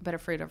colour, a bit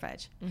of fruit or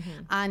veg.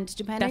 And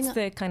depending That's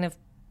the kind of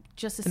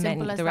just as the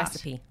simple menu, as the that.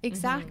 recipe.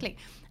 Exactly.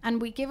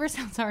 And we give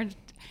ourselves our,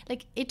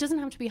 like, it doesn't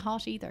have to be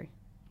hot either.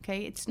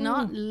 Okay, it's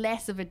not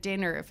less of a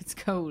dinner if it's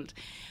cold.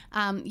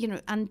 You know,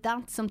 and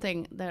that's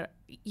something that,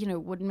 you know,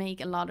 would make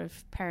a lot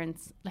of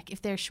parents, like,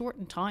 if they're short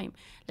in time,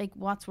 like,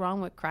 what's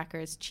wrong with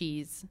crackers,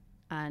 cheese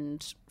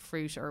and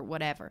fruit or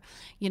whatever,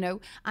 you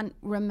know? And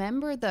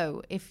remember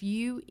though, if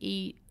you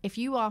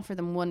offer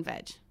them one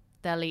veg,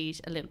 they'll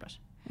eat a little bit.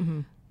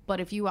 But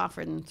if you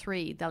offer them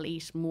 3, they'll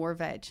eat more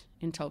veg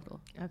in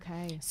total.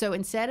 Okay. So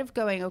instead of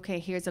going, okay,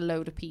 here's a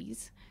load of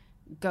peas,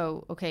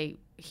 go, okay,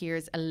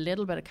 here's a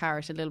little bit of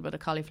carrot, a little bit of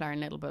cauliflower, and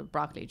a little bit of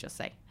broccoli, just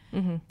say.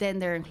 Then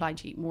they're inclined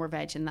to eat more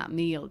veg in that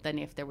meal than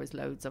if there was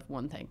loads of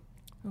one thing.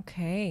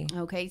 Okay.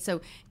 Okay,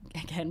 so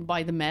again,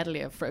 buy the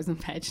medley of frozen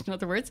veg, in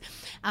other words.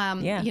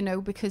 You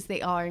know, because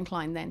they are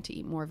inclined then to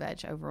eat more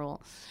veg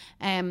overall.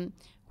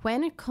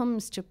 When it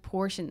comes to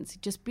portions,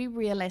 just be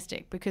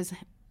realistic, because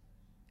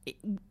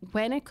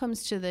when it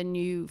comes to the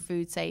new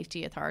Food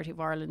Safety Authority of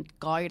Ireland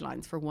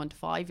guidelines for 1 to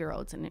 5 year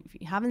olds, and if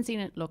you haven't seen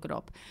it, look it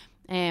up.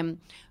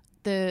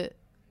 The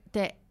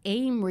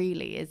aim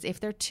really is,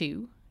 if they're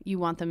 2, you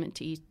want them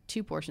to eat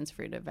 2 portions of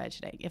fruit and veg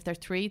a day. If they're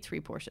 3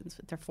 portions.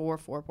 If they're 4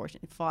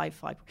 portions.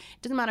 5. It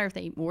doesn't matter if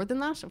they eat more than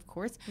that, of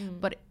course,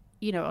 but,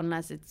 you know,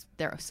 unless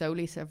they're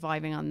solely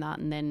surviving on that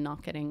and then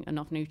not getting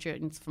enough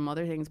nutrients from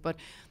other things. But,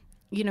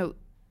 you know,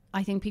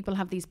 I think people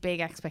have these big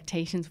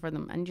expectations for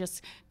them, and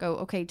just go,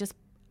 okay, just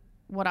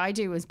what I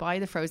do is buy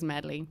the frozen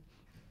medley,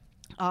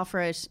 offer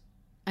it,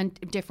 and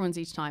different ones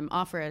each time,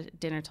 offer it at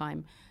dinner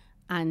time,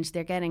 and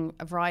they're getting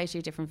a variety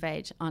of different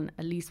veg on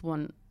at least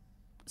one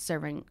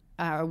serving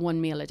or one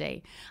meal a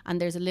day,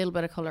 and there's a little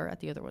bit of colour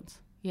at the other ones.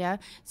 Yeah,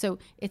 so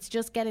it's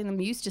just getting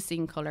them used to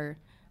seeing colour.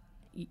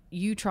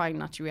 You try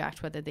not to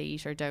react whether they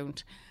eat or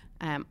don't.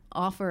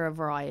 Offer a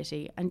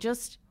variety, and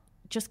just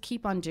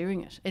keep on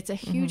doing it. It's a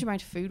huge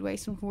amount of food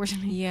waste,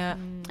 unfortunately. Yeah.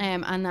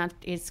 And that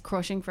is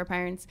crushing for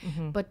parents.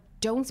 But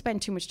don't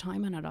spend too much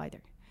time on it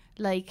either.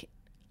 Like,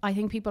 I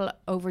think people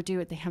overdo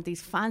it. They have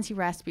these fancy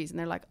recipes and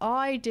they're like, oh,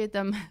 I did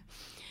them,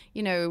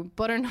 you know,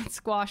 butternut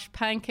squash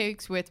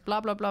pancakes with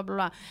blah, blah, blah, blah,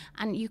 blah.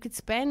 And you could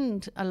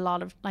spend a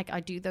lot of, like, I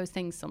do those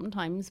things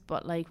sometimes,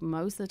 but like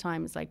most of the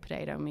time it's like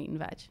potato, meat and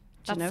veg.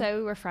 That's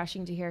so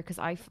refreshing to hear, because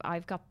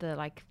I've got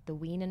the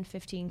Wean and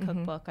 15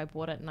 cookbook. I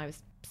bought it and I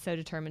was so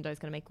determined I was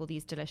going to make all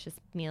these delicious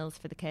meals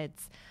for the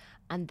kids,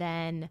 and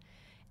then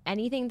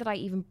anything that I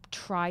even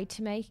tried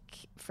to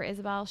make for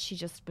Isabel, she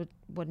just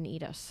wouldn't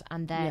eat it.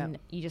 And then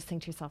you just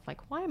think to yourself,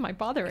 like, why am I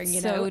bothering? It's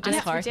you so know,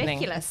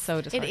 disheartening. And it's ridiculous. It's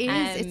so disheartening.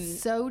 It is.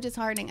 It's so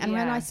disheartening. And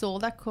when I saw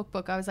that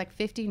cookbook, I was like,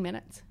 15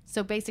 minutes.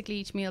 So basically,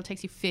 each meal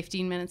takes you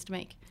 15 minutes to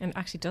make. And it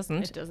actually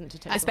doesn't. It doesn't.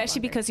 It Especially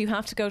because you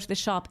have to go to the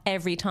shop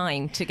every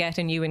time to get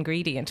a new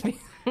ingredient.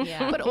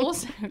 But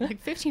also,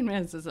 like, 15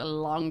 minutes is a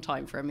long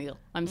time for a meal.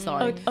 I'm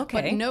sorry.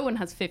 Okay. But no one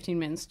has 15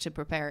 minutes to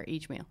prepare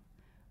each meal,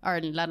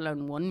 or let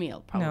alone one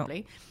meal,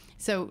 probably. No.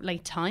 So,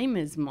 like, time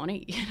is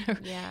money, you know?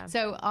 Yeah.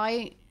 So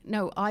I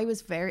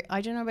was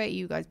I don't know about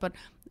you guys, but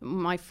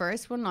my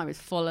first one, I was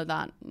full of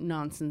that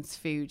nonsense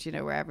food, you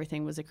know, where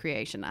everything was a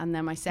creation. And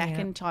then my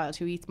second child,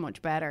 who eats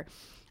much better,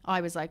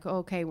 I was like,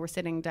 okay, we're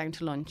sitting down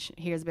to lunch.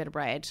 Here's a bit of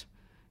bread.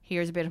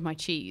 Here's a bit of my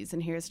cheese.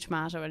 And here's a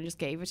tomato. And I just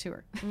gave it to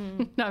her.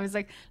 And I was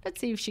like, let's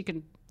see if she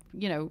can,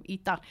 you know,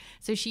 eat that.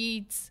 So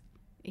she's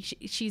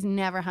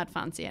never had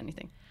fancy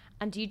anything.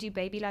 And do you do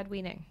baby-led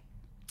weaning?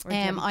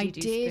 I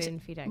did. Spoon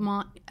feeding?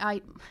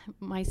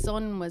 My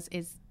son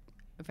is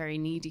a very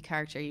needy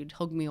character. He'd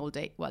hug me all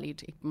day. Well, he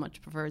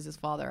much prefers his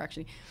father,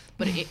 actually.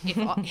 But if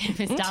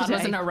his dad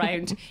wasn't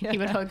around, he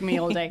would hug me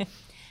all day.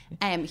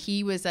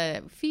 He was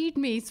a feed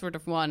me sort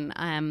of one.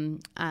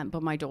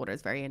 But my daughter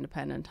is very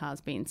independent, has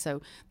been.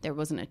 So there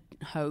wasn't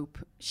a hope.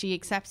 She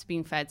accepts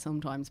being fed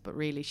sometimes, but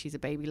really she's a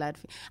baby-led.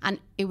 And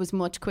it was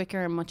much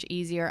quicker and much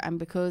easier. And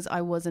because I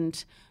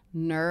wasn't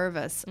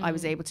nervous, I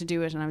was able to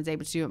do it, and I was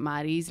able to do it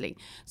mad easily.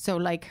 So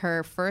like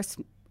her first,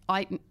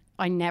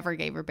 I never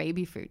gave her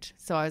baby food.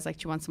 So I was like,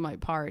 do you want some of my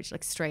porridge?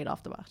 Like straight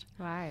off the bat.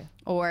 Wow.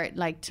 Or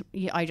like,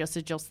 I just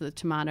adjusted the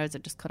tomatoes. I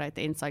just cut out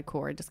the inside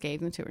core. I just gave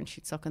them to her, and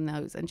she'd suck on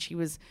those. And she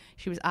was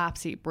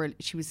absolutely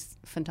brilliant. She was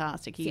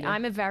fantastic. See,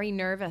 I'm a very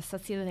nervous.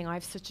 That's the other thing. I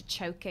have such a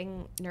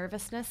choking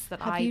nervousness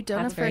that Have you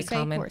done a first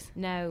aid course?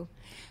 No.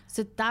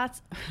 So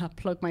that's, I'll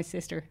plug my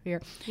sister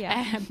here.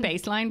 Yeah.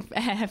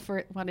 Baseline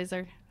for, what is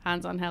her?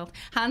 Hands on Health,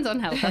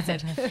 that's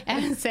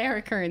it.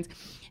 Sarah Kearns.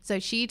 So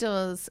she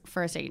does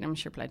first aid. I'm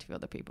sure plenty of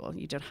other people,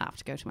 you don't have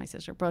to go to my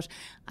sister, but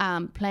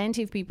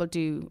plenty of people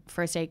do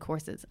first aid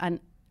courses.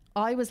 And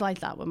I was like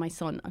that with my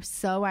son. I was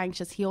so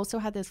anxious. He also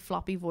had this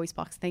floppy voice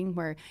box thing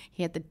where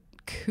he had the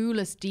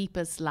coolest,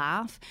 deepest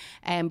laugh,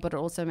 but it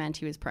also meant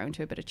he was prone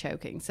to a bit of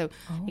choking. So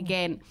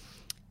again,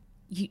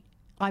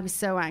 I was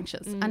so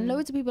anxious, and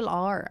loads of people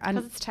are, and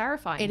because it's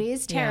terrifying. It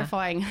is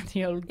terrifying.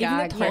 The old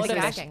gag, even the thought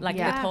of it, like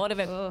the thought of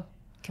it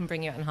can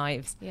bring you out in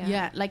hives.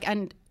 Like,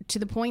 and to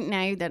the point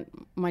now that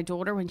my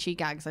daughter, when she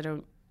gags, I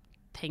don't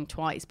think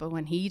twice, but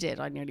when he did,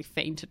 I nearly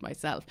fainted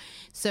myself.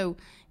 So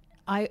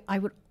I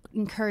would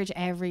encourage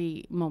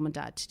every mum and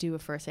dad to do a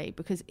first aid,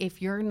 because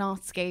if you're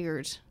not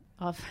scared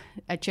of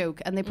a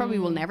choke, and they probably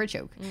will never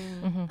choke,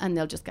 and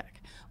they'll just gag,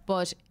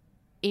 but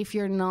if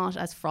you're not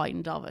as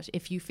frightened of it,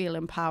 if you feel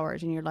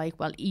empowered and you're like,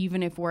 well,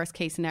 even if worst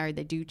case scenario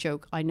they do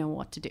choke, I know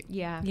what to do.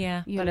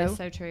 That is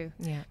so true.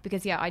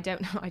 Because I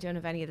don't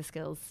have any of the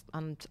skills,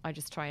 and I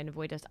just try and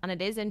avoid it. And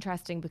it is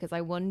interesting because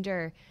I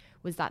wonder,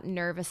 was that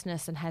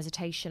nervousness and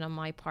hesitation on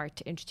my part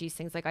to introduce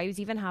things? Like I was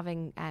even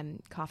having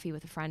coffee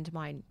with a friend of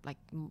mine, like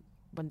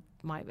when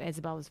my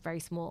Isabel was very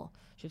small.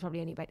 She was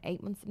probably only about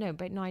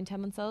 9-10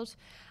 months old,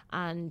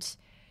 and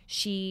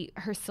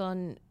her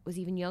son was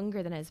even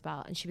younger than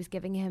Isabel, and she was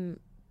giving him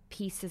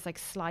pieces, like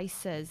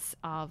slices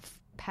of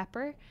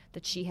pepper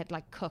that she had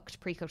like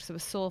pre-cooked, so it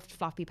was soft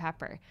floppy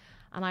pepper.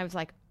 And I was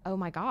like, oh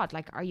my god,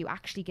 like, are you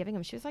actually giving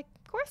him? She was like,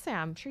 of course I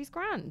am, I'm sure he's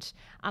grand.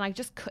 And I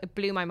just, it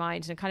blew my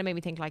mind, and it kind of made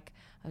me think like,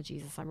 oh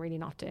Jesus, I'm really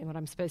not doing what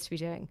I'm supposed to be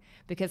doing,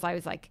 because I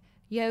was like,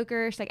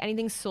 yogurt, like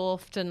anything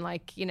soft and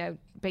like, you know,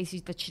 basically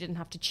that she didn't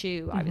have to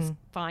chew, I was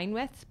fine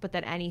with, but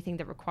then anything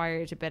that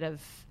required a bit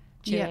of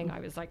chewing,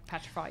 I was like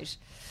petrified.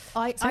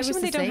 Especially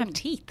when they don't have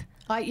teeth.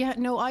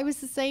 I was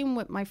the same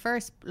with my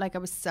first. Like I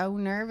was so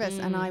nervous,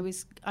 and I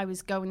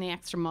was going the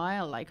extra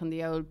mile, like on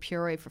the old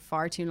puree for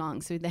far too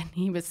long. So then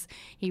he was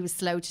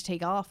slow to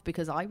take off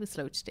because I was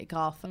slow to take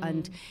off,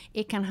 and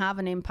it can have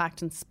an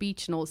impact on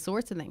speech and all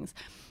sorts of things.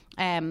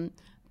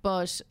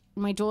 But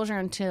my daughter,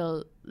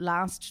 until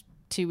last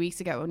 2 weeks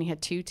ago, only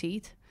had 2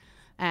 teeth.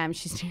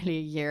 She's nearly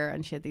a year,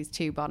 and she had these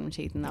 2 bottom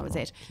teeth, and that was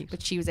it. Cute.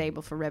 But she was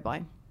able for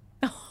ribeye.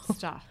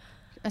 Stop.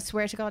 I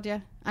swear to God, yeah.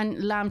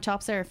 And lamb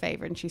chops are her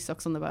favourite, and she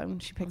sucks on the bone.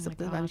 She picks up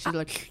the bone, she's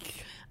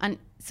like, and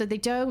so they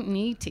don't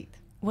need teeth.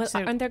 Well,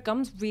 and their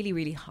gums really,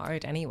 really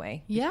hard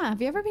anyway. Yeah. Have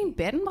you ever been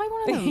bitten by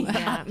one of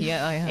them?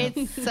 Yeah, I have.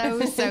 It's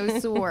so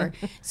sore.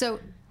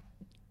 So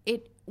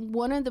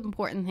one of the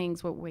important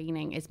things with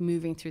weaning is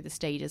moving through the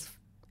stages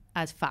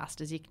as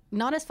fast as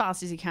not as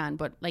fast as you can,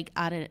 but like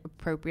at an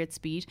appropriate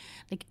speed.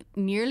 Like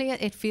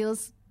it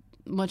feels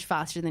much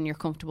faster than you're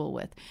comfortable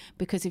with,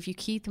 because if you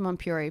keep them on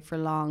puree for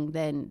long,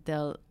 then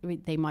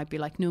they might be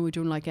like, no, we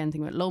don't like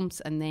anything with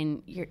lumps, and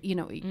then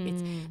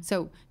it's,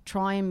 so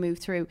try and move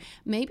through.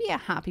 Maybe a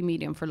happy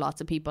medium for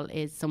lots of people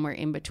is somewhere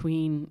in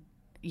between,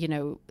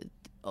 the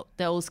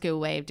old school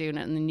way of doing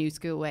it and the new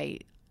school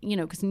way,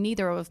 because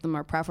neither of them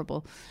are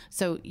preferable.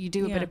 So you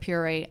do a bit of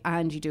puree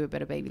and you do a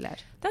bit of baby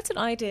led. That's what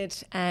I did.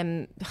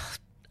 I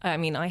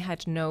mean, I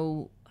had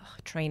no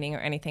training or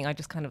anything. I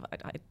just kind of,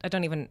 I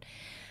don't even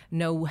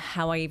know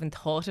how I even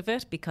thought of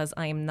it, because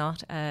I am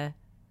not a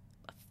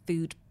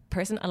food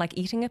person. I like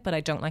eating it, but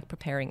I don't like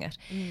preparing it.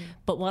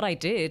 But what I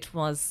did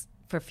was,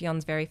 for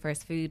Fion's very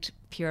first food,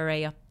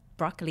 puree up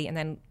broccoli, and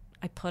then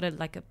I put it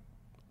like a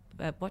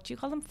what do you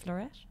call them?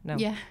 Floret? No.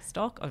 Yeah.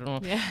 Stalk? I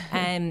don't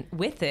know.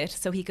 With it,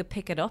 so he could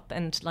pick it up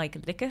and like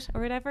lick it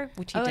or whatever,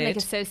 which he did. And like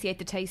associate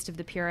the taste of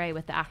the puree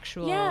with the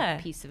actual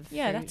piece of food.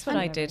 Yeah, that's what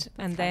I did.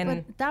 And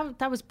then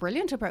that was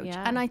brilliant approach.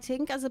 Yeah. And I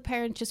think as a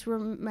parent, just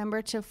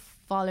remember to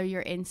follow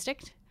your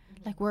instinct.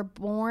 Like, we're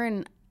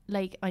born,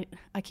 like,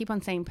 I keep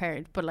on saying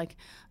parent, but like,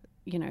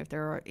 you know, if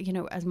there are, you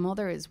know, as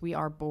mothers, we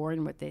are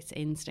born with this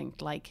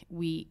instinct. Like,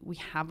 we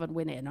have it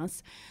within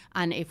us,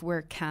 and if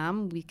we're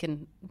calm, we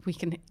can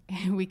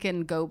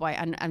go by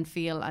and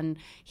feel and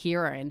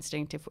hear our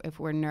instinct. If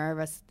we're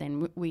nervous,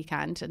 then we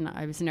can't. And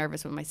I was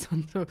nervous with my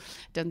son, so I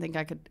don't think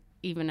I could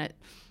even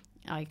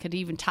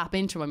tap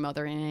into my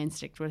mother in an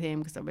instinct with him,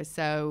 because I was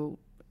so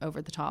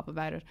over the top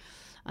about it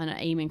and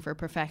aiming for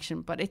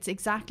perfection. But it's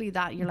exactly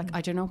that. You're like,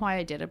 I don't know why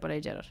I did it, but I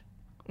did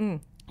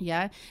it.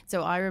 Yeah.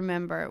 So I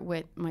remember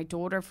with my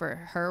daughter, for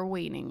her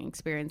weaning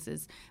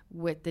experiences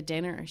with the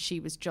dinner, she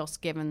was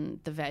just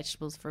given the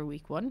vegetables for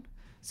week 1.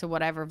 So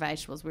whatever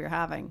vegetables we were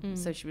having.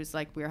 So she was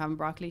like, we were having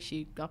broccoli,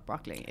 she got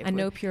broccoli. And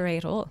no puree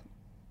at all?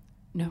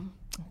 No.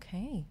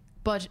 Okay.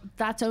 But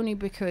that's only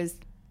because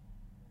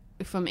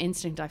from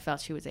instinct I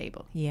felt she was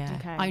able. Yeah.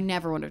 Okay. I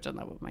never would have done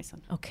that with my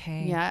son.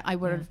 Okay. Yeah, I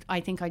would have. I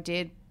think I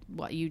did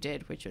what you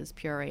did, which was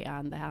puree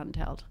and the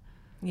handheld.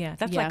 Yeah,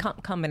 that's like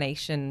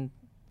combination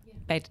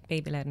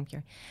baby led and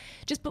pure.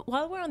 Just, but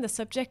while we're on the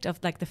subject of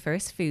like the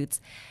first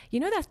foods, you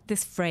know that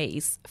this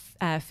phrase,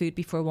 food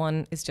before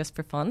 1 is just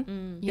for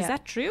fun. Is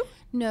that true?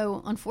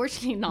 No,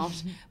 unfortunately not,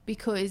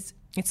 because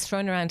it's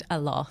thrown around a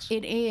lot.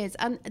 It is,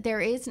 and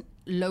there is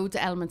loads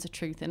of elements of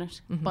truth in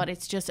it, but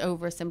it's just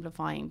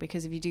oversimplifying,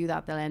 because if you do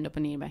that, they'll end up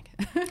anemic.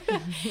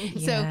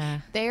 So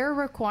their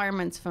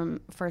requirements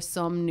for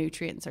some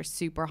nutrients are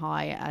super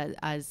high,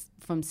 as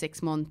from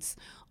 6 months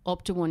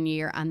up to 1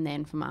 year, and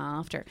then from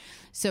after.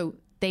 So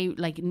they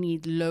like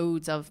need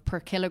loads of, per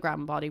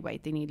kilogram body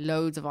weight, they need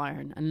loads of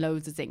iron and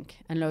loads of zinc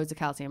and loads of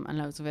calcium and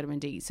loads of vitamin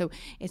D. So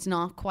it's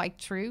not quite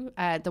true.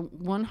 The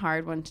one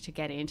hard one to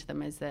get into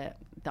them is the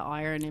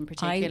iron in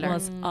particular. I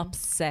was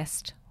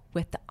obsessed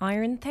with the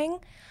iron thing.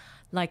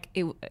 Like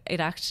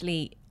it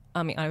actually,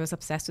 I mean, I was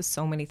obsessed with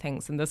so many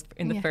things in the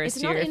first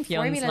year of Fion's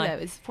formula life.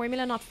 Though? Is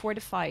formula not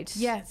fortified?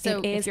 Yeah, so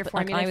it is. Your But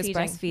like, I was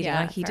feeding.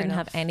 breastfeeding. He didn't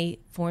have any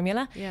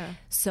formula. Yeah.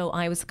 So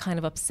I was kind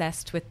of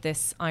obsessed with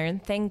this iron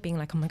thing, being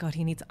like, oh my God,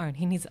 he needs iron.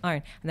 He needs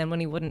iron. And then when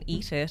he wouldn't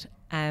eat it,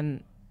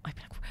 I'd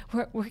be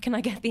like, where can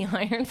I get the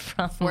iron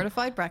from?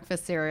 Fortified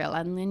breakfast cereal,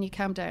 and then you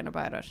calm down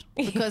about it,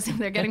 because if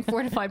they're getting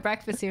fortified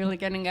breakfast cereal, they're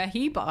getting a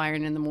heap of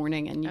iron in the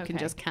morning, and you can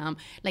just calm.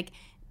 Like,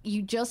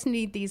 you just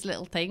need these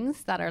little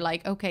things that are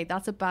like, okay,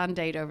 that's a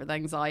band-aid over the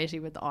anxiety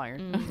with the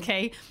iron.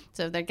 Okay,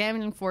 so if they're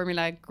getting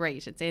formula,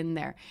 great, it's in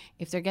there.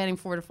 If they're getting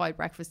fortified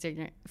breakfast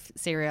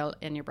cereal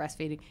and you're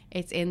breastfeeding,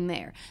 it's in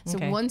there.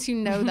 So once you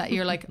know that,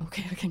 you're like,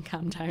 okay, I can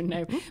calm down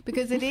now,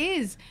 because it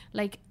is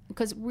like,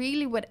 because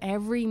really with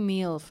every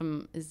meal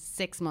from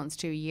 6 months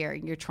to a year,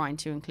 you're trying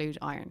to include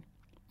iron.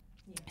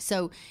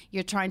 So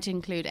you're trying to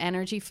include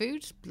energy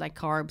food like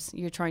carbs,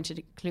 you're trying to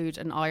include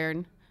an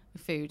iron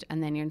food,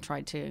 and then you're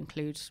trying to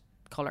include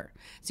colour.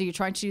 So you're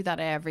trying to do that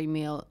every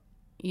meal,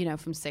 you know,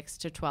 from 6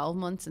 to 12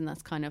 months, and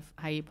that's kind of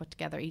how you put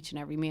together each and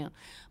every meal.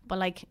 But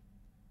like,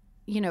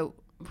 you know,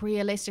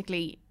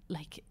 realistically,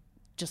 like,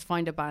 just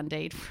find a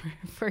band-aid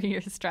for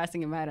your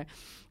stressing about it.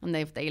 And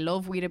if they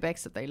love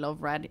Weetabix, if they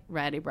love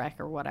Ready Break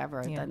or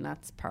whatever, then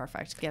that's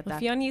perfect. Get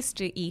that. Fionn used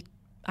to eat,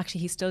 actually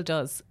he still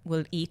does,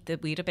 will eat the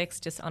Weetabix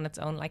just on its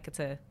own, like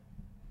it's a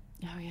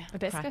Oh yeah, a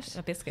biscuit.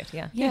 A biscuit,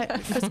 yeah. Yeah,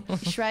 because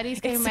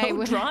Shreddies came out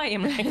with dry.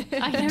 I'm like,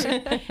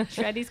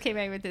 Shreddies came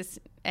out with this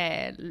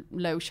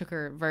low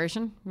sugar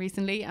version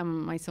recently,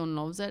 and my son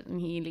loves it, and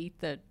he'll eat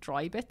the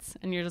dry bits,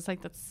 and you're just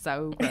like, that's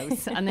so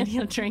gross. And then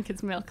he'll drink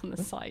his milk on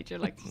the side. You're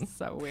like, this is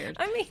so weird.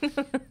 I mean,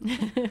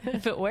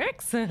 if it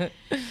works,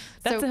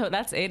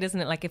 that's it, isn't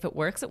it? Like, if it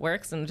works,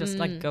 and just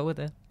like go with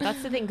it.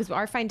 That's the thing, because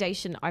our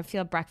foundation, I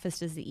feel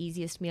breakfast is the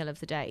easiest meal of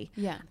the day.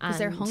 Yeah, because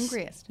they're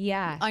hungriest.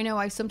 Yeah, I know.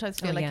 I sometimes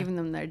feel like giving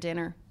them their dinner.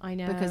 I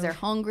know, because they're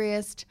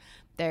hungriest.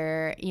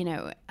 They're, you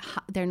know,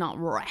 they're not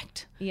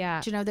wrecked.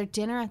 Yeah, do you know, their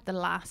dinner at the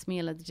last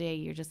meal of the day,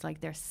 you're just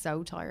like, they're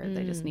so tired,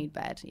 they just need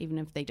bed, even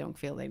if they don't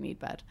feel they need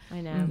bed.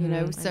 I know. You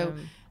know, so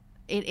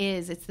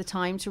it's the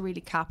time to really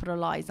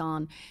capitalize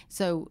on.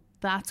 So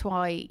that's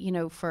why, you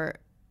know,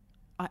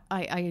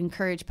 I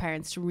encourage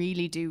parents to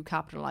really do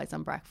capitalize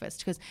on breakfast,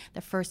 because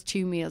the first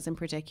 2 meals in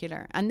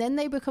particular, and then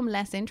they become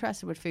less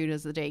interested with food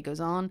as the day goes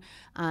on.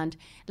 And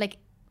like,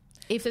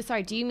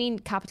 do you mean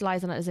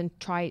capitalize on it as in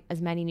try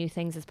as many new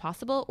things as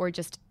possible, or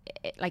just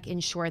like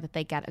ensure that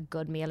they get a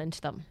good meal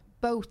into them?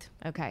 Both.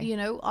 Okay. You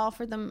know,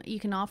 you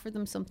can offer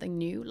them something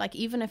new, like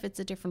even if it's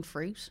a different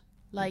fruit.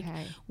 Like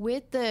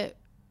with the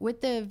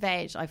with the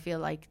veg, I feel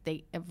like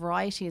a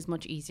variety is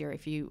much easier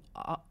if you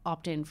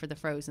opt in for the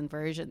frozen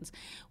versions.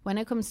 When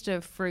it comes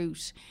to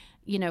fruit,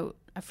 you know,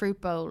 a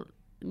fruit bowl,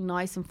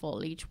 nice and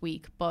full each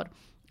week, but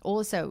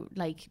also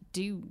like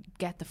do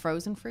get the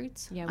frozen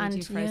fruits. Yeah, we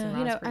do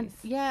frozen raspberries.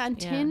 And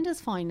tinned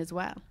is fine as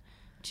well.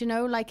 Do you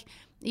know, like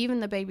even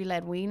the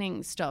baby-led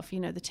weaning stuff, you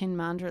know, the tinned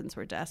mandarins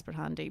were desperate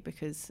handy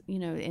because, you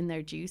know, in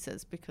their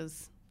juices,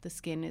 because the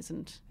skin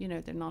isn't, you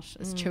know, they're not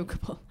as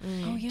chokeable.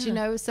 Oh yeah. Do you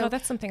know? So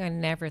that's something I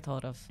never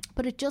thought of.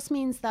 But it just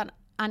means that,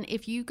 and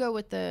if you go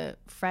with the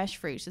fresh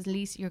fruit, at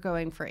least you're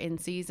going for in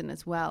season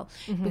as well.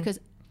 Because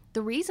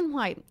the reason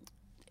why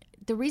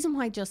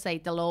just say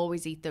they'll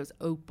always eat those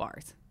oat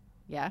bars,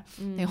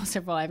 they all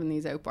survive in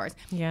these oat bars,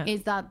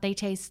 is that they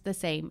taste the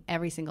same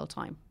every single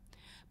time.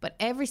 But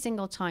every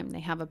single time they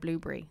have a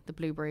blueberry, the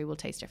blueberry will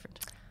taste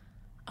different.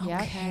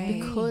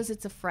 Okay. Because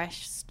it's a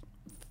fresh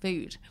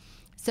food.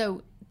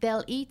 So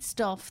they'll eat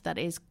stuff that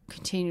is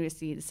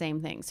continuously the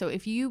same thing. So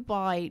if you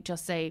buy,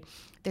 just say,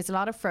 there's a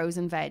lot of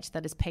frozen veg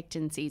that is picked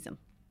in season.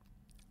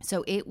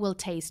 So it will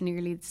taste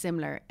nearly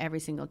similar every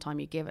single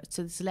time you give it.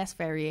 So there's less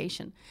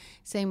variation.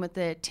 Same with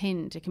the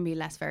tinned, it can be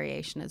less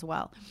variation as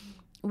well.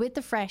 With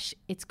the fresh,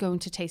 it's going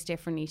to taste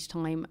different each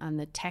time, and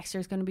the texture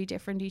is going to be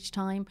different each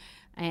time,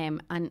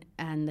 and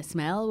the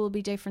smell will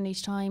be different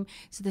each time.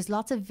 So there's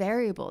lots of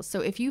variables. So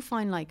if you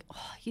find like,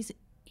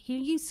 he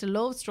used to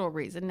love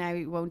strawberries and now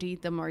he won't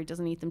eat them, or he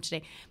doesn't eat them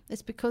today,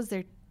 it's because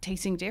they're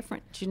tasting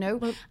different, you know.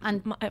 Well,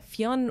 and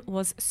Fionn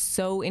was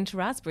so into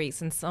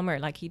raspberries in summer,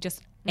 like he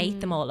just ate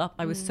them all up.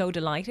 I was so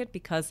delighted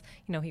because,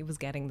 you know, he was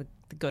getting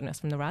the goodness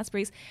from the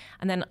raspberries,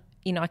 and then,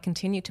 you know, I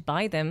continued to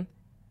buy them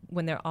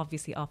when they're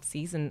obviously off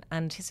season,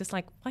 and he's just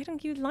like, why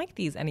don't you like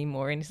these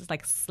anymore? And he's just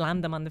like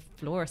slammed them on the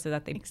floor so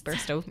that they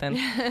burst open,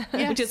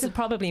 which is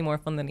probably more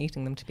fun than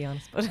eating them, to be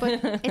honest. But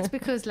it's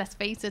because, let's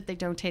face it, they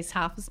don't taste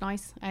half as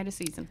nice out of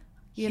season.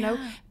 You know,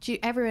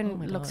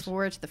 everyone looks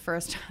forward to the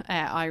first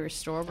Irish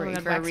strawberry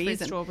for a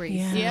reason.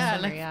 Strawberries.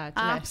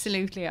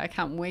 Absolutely. I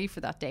can't wait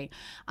for that day.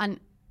 And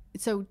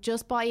so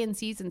just buy in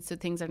season so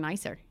things are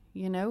nicer,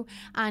 you know,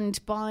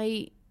 and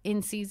buy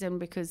in season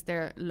because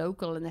they're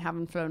local and they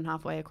haven't flown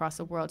halfway across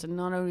the world. And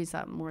not only is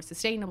that more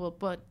sustainable,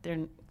 but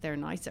they're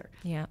nicer.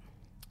 Yeah.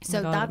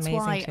 So that's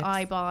why tips.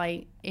 I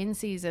buy in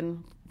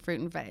season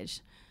fruit and veg.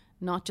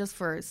 Not just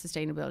for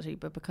sustainability,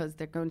 but because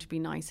they're going to be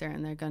nicer,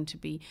 and they're going to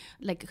be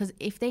like, because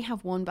if they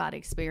have one bad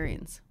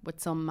experience with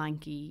some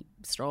manky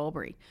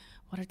strawberry,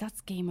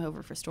 that's game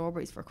over for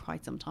strawberries for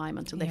quite some time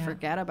until they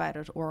forget about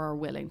it or are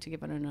willing to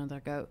give it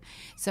another go.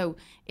 So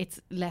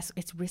it's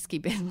risky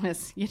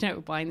business, you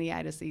know, buying the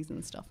out of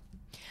season stuff.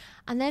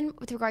 And then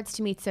with regards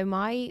to meat, so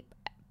my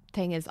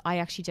thing is I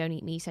actually don't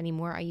eat meat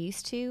anymore. I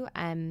used to,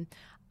 and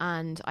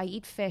I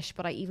eat fish,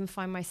 but I even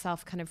find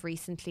myself kind of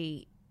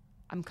recently,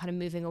 I'm kind of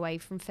moving away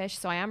from fish.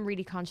 So I am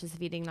really conscious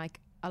of eating like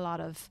a lot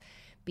of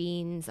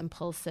beans and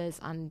pulses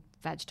and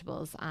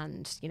vegetables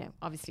and, you know,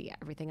 obviously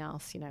everything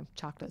else, you know,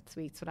 chocolate,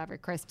 sweets, whatever,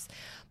 crisps.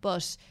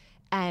 But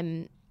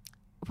when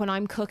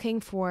I'm cooking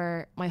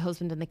for my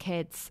husband and the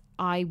kids,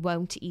 I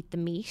won't eat the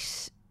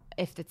meat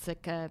if it's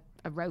like a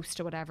roast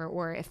or whatever,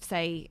 or if,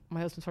 say,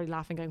 my husband's probably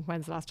laughing going,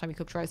 when's the last time you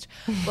cooked roast?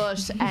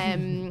 But,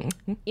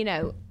 you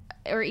know,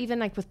 or even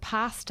like with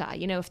pasta,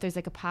 you know, if there's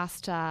like a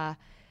pasta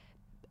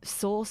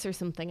sauce or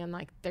something and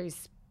like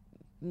there's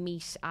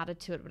meat added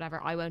to it,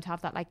 whatever, I won't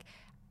have that. Like,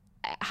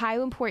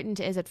 how important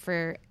is it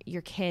for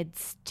your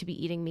kids to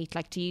be eating meat?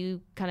 Like, do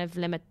you kind of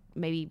limit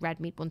maybe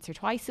red meat once or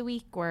twice a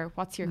week, or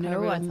what's your kind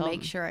of rule of thumb? No, I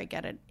make sure I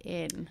get it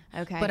in.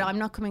 Okay. But I'm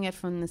not coming at it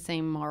from the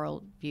same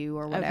moral view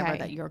or whatever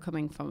that you're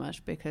coming from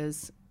it,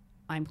 because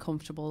I'm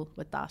comfortable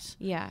with that.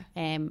 Yeah.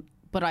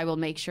 But I will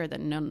make sure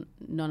that none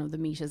of the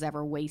meat is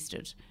ever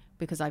wasted,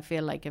 because I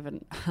feel like if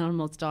an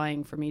animal's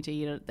dying for me to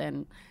eat it,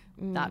 then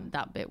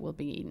that bit will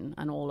be eaten,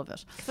 and all of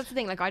it. That's the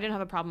thing, like I don't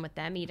have a problem with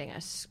them eating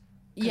it.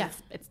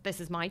 This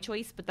is my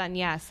choice, but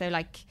then so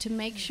like to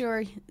make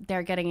sure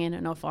they're getting in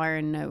enough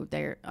iron. No,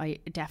 I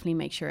definitely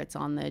make sure it's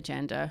on the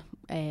agenda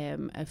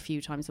a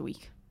few times a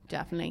week,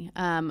 definitely.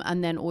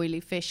 And then oily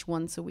fish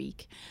once a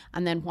week,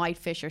 and then white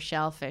fish or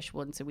shellfish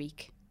once a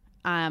week.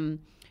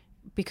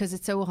 Because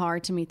it's so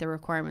hard to meet the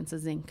requirements of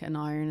zinc and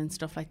iron and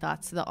stuff like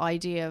that. So the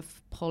idea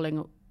of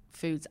pulling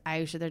foods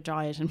out of their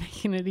diet and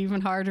making it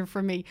even harder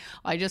for me,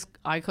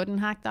 I couldn't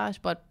hack that.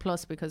 But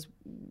plus, because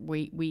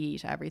we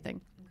eat everything.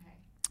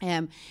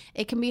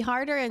 It can be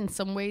harder in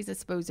some ways, I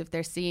suppose, if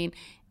they're seeing,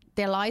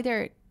 they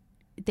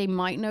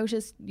might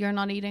notice you're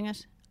not eating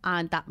it,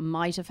 and that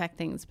might affect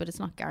things, but it's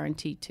not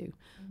guaranteed to.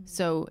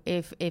 So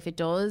if it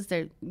does,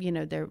 there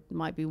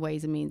might be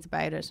ways and means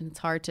about it, and it's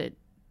hard to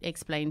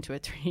explain to a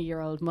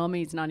 3-year-old,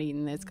 mummy's not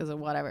eating this because of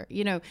whatever,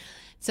 you know.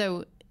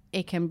 So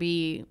it can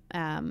be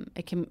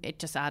it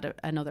just add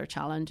another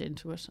challenge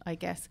into it, I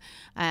guess.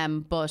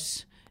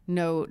 But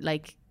no,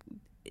 like,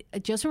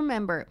 just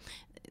remember,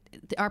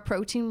 our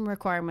protein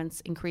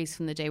requirements increase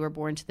from the day we're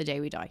born to the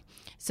day we die.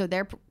 So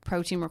their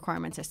protein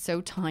requirements are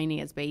so tiny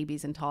as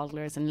babies and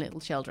toddlers and little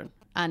children,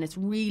 and it's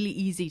really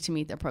easy to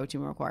meet their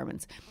protein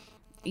requirements.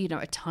 you know,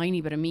 a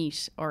tiny bit of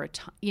meat or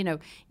you know,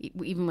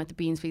 even with the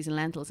beans, peas and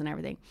lentils and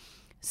everything.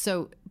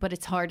 So, but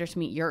it's harder to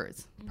meet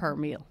yours per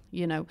meal,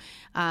 you know.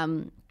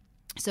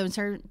 So in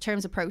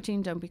terms of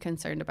protein, don't be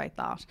concerned about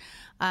that.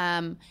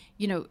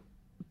 You know,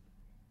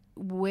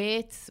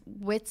 with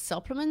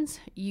supplements,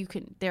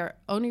 they're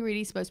only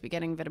really supposed to be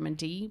getting vitamin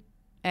D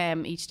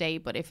each day,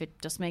 but if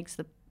it just makes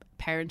the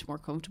parent more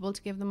comfortable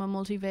to give them a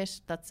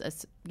multivit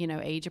that's you know,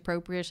 age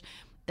appropriate,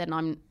 then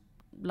I'm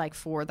like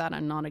for that.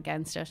 I'm not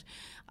against it.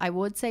 I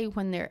would say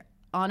when they're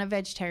on a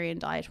vegetarian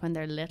diet, when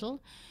they're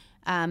little,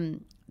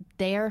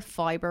 their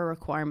fiber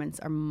requirements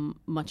are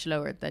much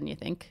lower than you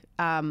think,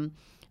 and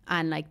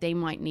like they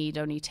might need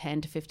only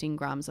 10 to 15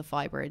 grams of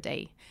fiber a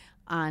day.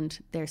 And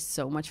there's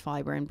so much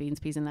fiber in beans,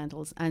 peas and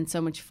lentils, and so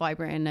much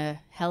fiber in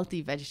a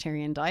healthy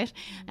vegetarian diet,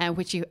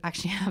 which you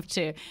actually have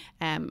to,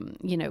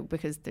 you know,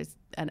 because there's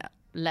a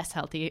less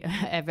healthy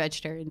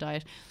vegetarian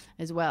diet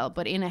as well.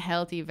 But in a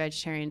healthy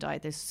vegetarian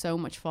diet, there's so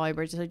much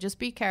fiber. So just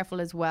be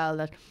careful as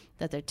well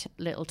that their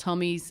little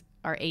tummies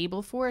are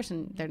able for it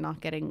and they're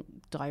not getting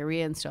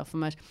diarrhea and stuff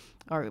from it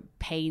or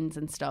pains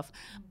and stuff,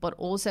 but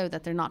also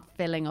that they're not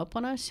filling up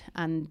on it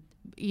and,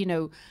 you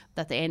know,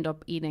 that they end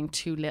up eating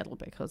too little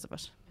because of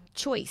it.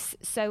 Choice.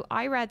 So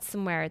I read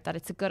somewhere that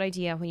it's a good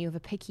idea when you have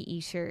a picky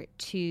eater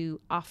to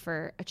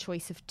offer a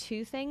choice of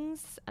 2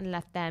 things and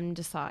let them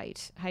decide.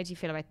 How do you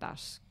feel about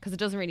that? Because it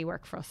doesn't really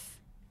work for us.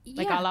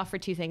 Like I'll offer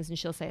 2 things and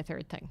she'll say a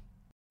 3rd thing.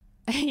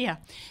 Yeah.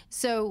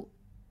 So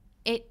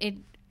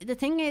the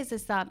thing is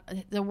that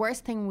the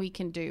worst thing we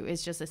can do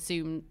is just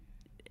assume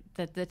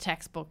that the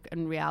textbook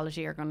and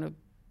reality are going to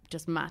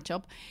just match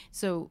up.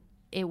 So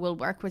it will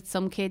work with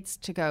some kids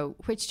to go,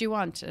 which do you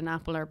want, an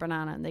apple or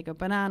banana? And they go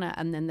banana,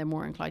 and then they're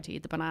more inclined to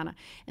eat the banana.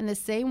 In the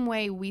same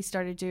way we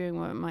started doing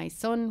with my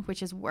son, which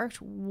has worked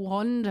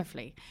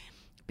wonderfully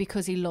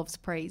because he loves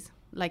praise.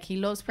 Like he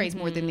loves praise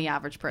more than the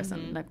average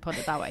person, like put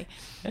it that way.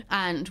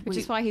 And which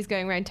is why he's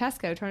going around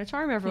Tesco trying to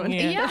charm everyone.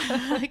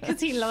 Yeah, because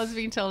he loves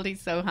being told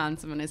he's so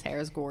handsome and his hair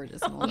is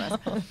gorgeous and all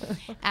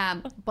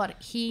that. But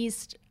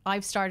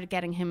I've started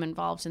getting him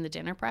involved in the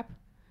dinner prep.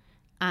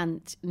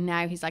 And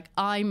now he's like,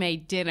 I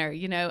made dinner,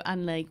 you know,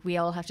 and like we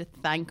all have to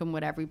thank him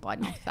with every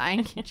bite. No,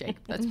 thank you,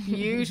 Jacob. That's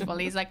beautiful.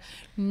 He's like,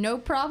 no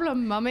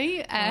problem,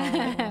 mummy.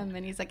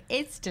 And he's like,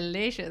 it's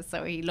delicious.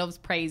 So he loves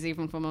praise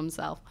even from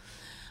himself.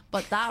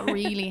 But that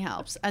really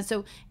helps. And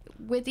so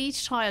with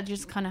each child, you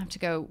just kind of have to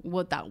go,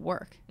 would that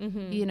work?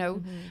 You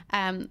know,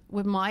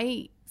 with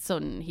my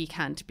son, you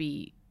can't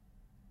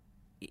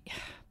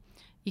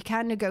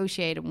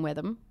negotiate him with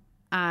him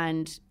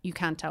and you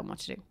can't tell him what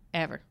to do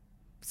ever.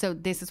 So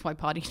this is why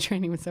potty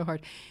training was so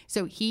hard.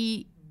 So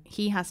he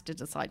has to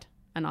decide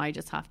and I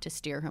just have to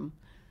steer him.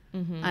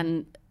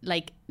 And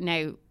like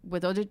now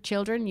with other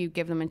children, you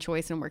give them a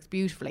choice and it works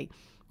beautifully.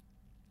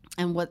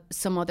 And what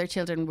some other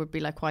children would be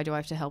like, why do I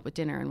have to help with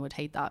dinner, and would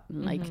hate that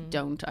and like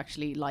don't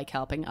actually like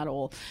helping at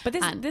all. But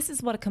this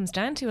is what it comes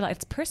down to. Like,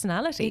 it's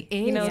personality. It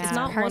is. You know, it's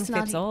not one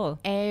fits all.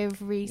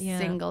 Every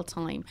single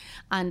time.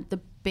 And the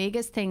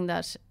biggest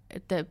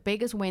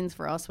wins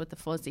for us with the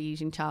fuzzy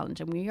eating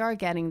challenge, and we are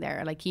getting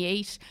there. Like he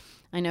ate,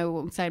 I know it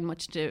won't sound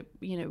much to,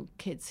 you know,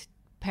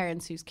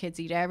 parents whose kids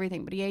eat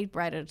everything, but he ate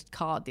breaded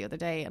cod the other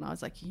day and I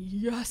was like,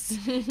 yes.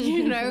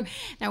 You know,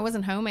 now it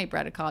wasn't homemade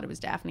breaded cod, it was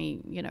definitely,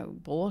 you know,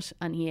 bought,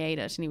 and he ate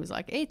it and he was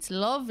like, it's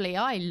lovely,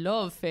 I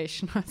love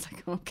fish. And I was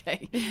like,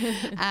 okay.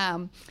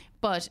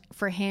 But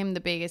for him,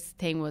 the biggest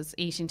thing was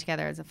eating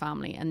together as a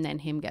family and then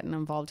him getting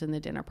involved in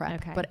the dinner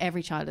prep. But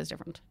every child is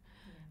different.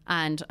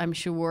 And I'm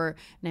sure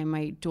now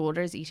my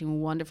daughter's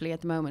eating wonderfully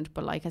at the moment,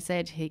 but like I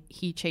said,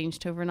 he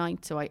changed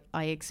overnight, so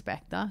I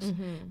expect that.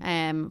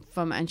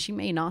 And she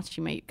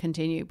may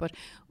continue, but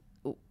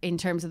in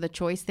terms of the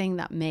choice thing,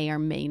 that may or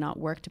may not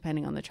work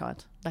depending on the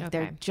child. Like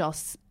they're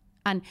just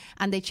and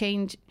they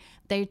change.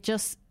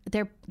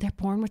 They're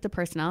born with the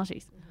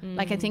personalities.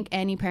 Like I think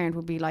any parent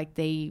would be like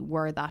they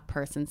were that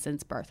person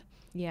since birth.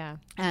 Yeah,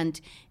 and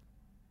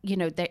you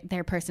know,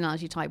 their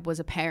personality type was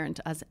apparent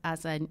as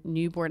a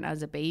newborn,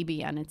 as a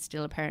baby, and it's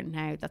still apparent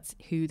now. That's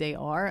who they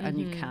are, and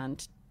you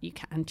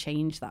can't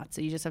change that.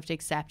 So you just have to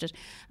accept it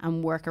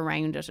and work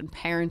around it and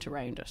parent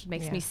around it.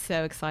 Makes me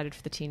so excited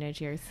for the teenage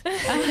years.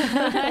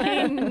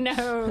 I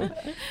know.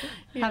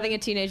 Having a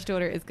teenage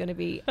daughter is going to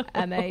be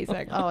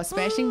amazing. Oh,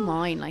 especially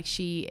mine. Like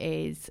she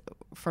is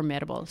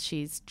formidable.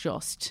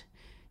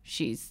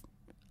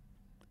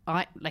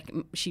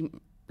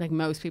 Like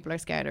most people are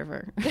scared of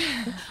her.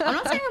 I'm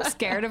not saying I'm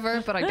scared of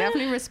her, but I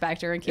definitely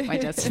respect her and keep my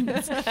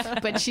distance.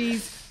 But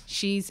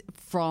she's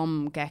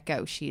from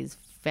get-go, she's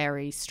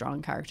very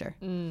strong character.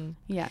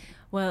 Yeah.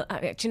 Well,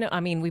 do you know, I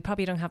mean, we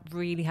probably don't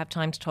really have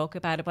time to talk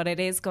about it, but it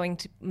is going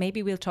to,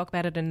 maybe we'll talk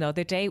about it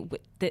another day,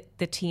 with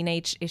the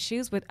teenage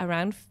issues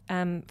around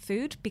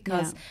food,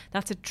 because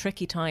that's a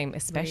tricky time,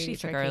 especially really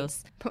for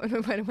girls.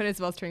 When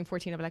Isabel's turning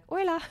 14, I'll be like,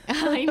 Orla.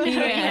 I know.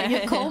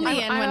 You call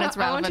me in when it's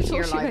relevant to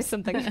your life.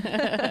 Something.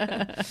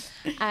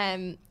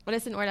 Well,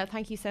 listen, Orla,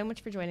 thank you so much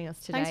for joining us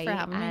today. Thanks for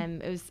having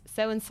me. It was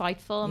so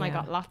insightful, and I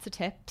got lots of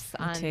tips.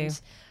 Me too.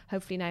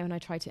 Hopefully now when I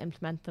try to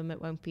implement them, it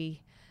won't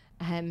be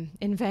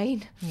in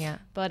vain. Yeah.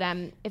 But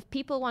if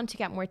people want to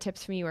get more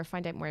tips from you or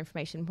find out more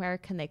information, where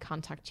can they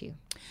contact you?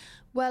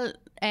 Well,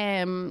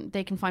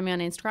 they can find me on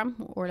Instagram,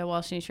 Orla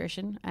Walsh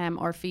Nutrition,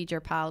 or Feed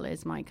Your Pal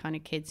is my kind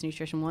of kids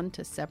nutrition one,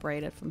 to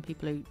separate it from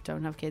people who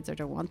don't have kids or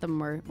don't want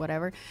them or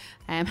whatever,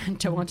 and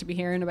don't want to be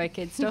hearing about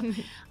kids stuff.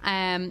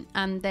 And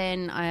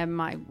then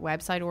my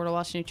website, Orla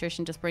Walsh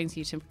Nutrition, just brings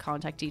you to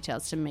contact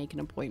details to make an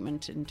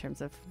appointment in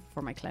terms of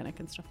for my clinic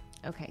and stuff.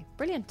 Okay,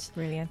 brilliant.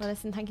 Brilliant. Well,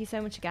 listen, thank you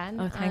so much again.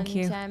 Oh, thank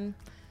you.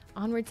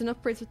 Onwards and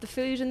upwards with the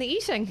food and the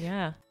eating.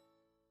 Yeah.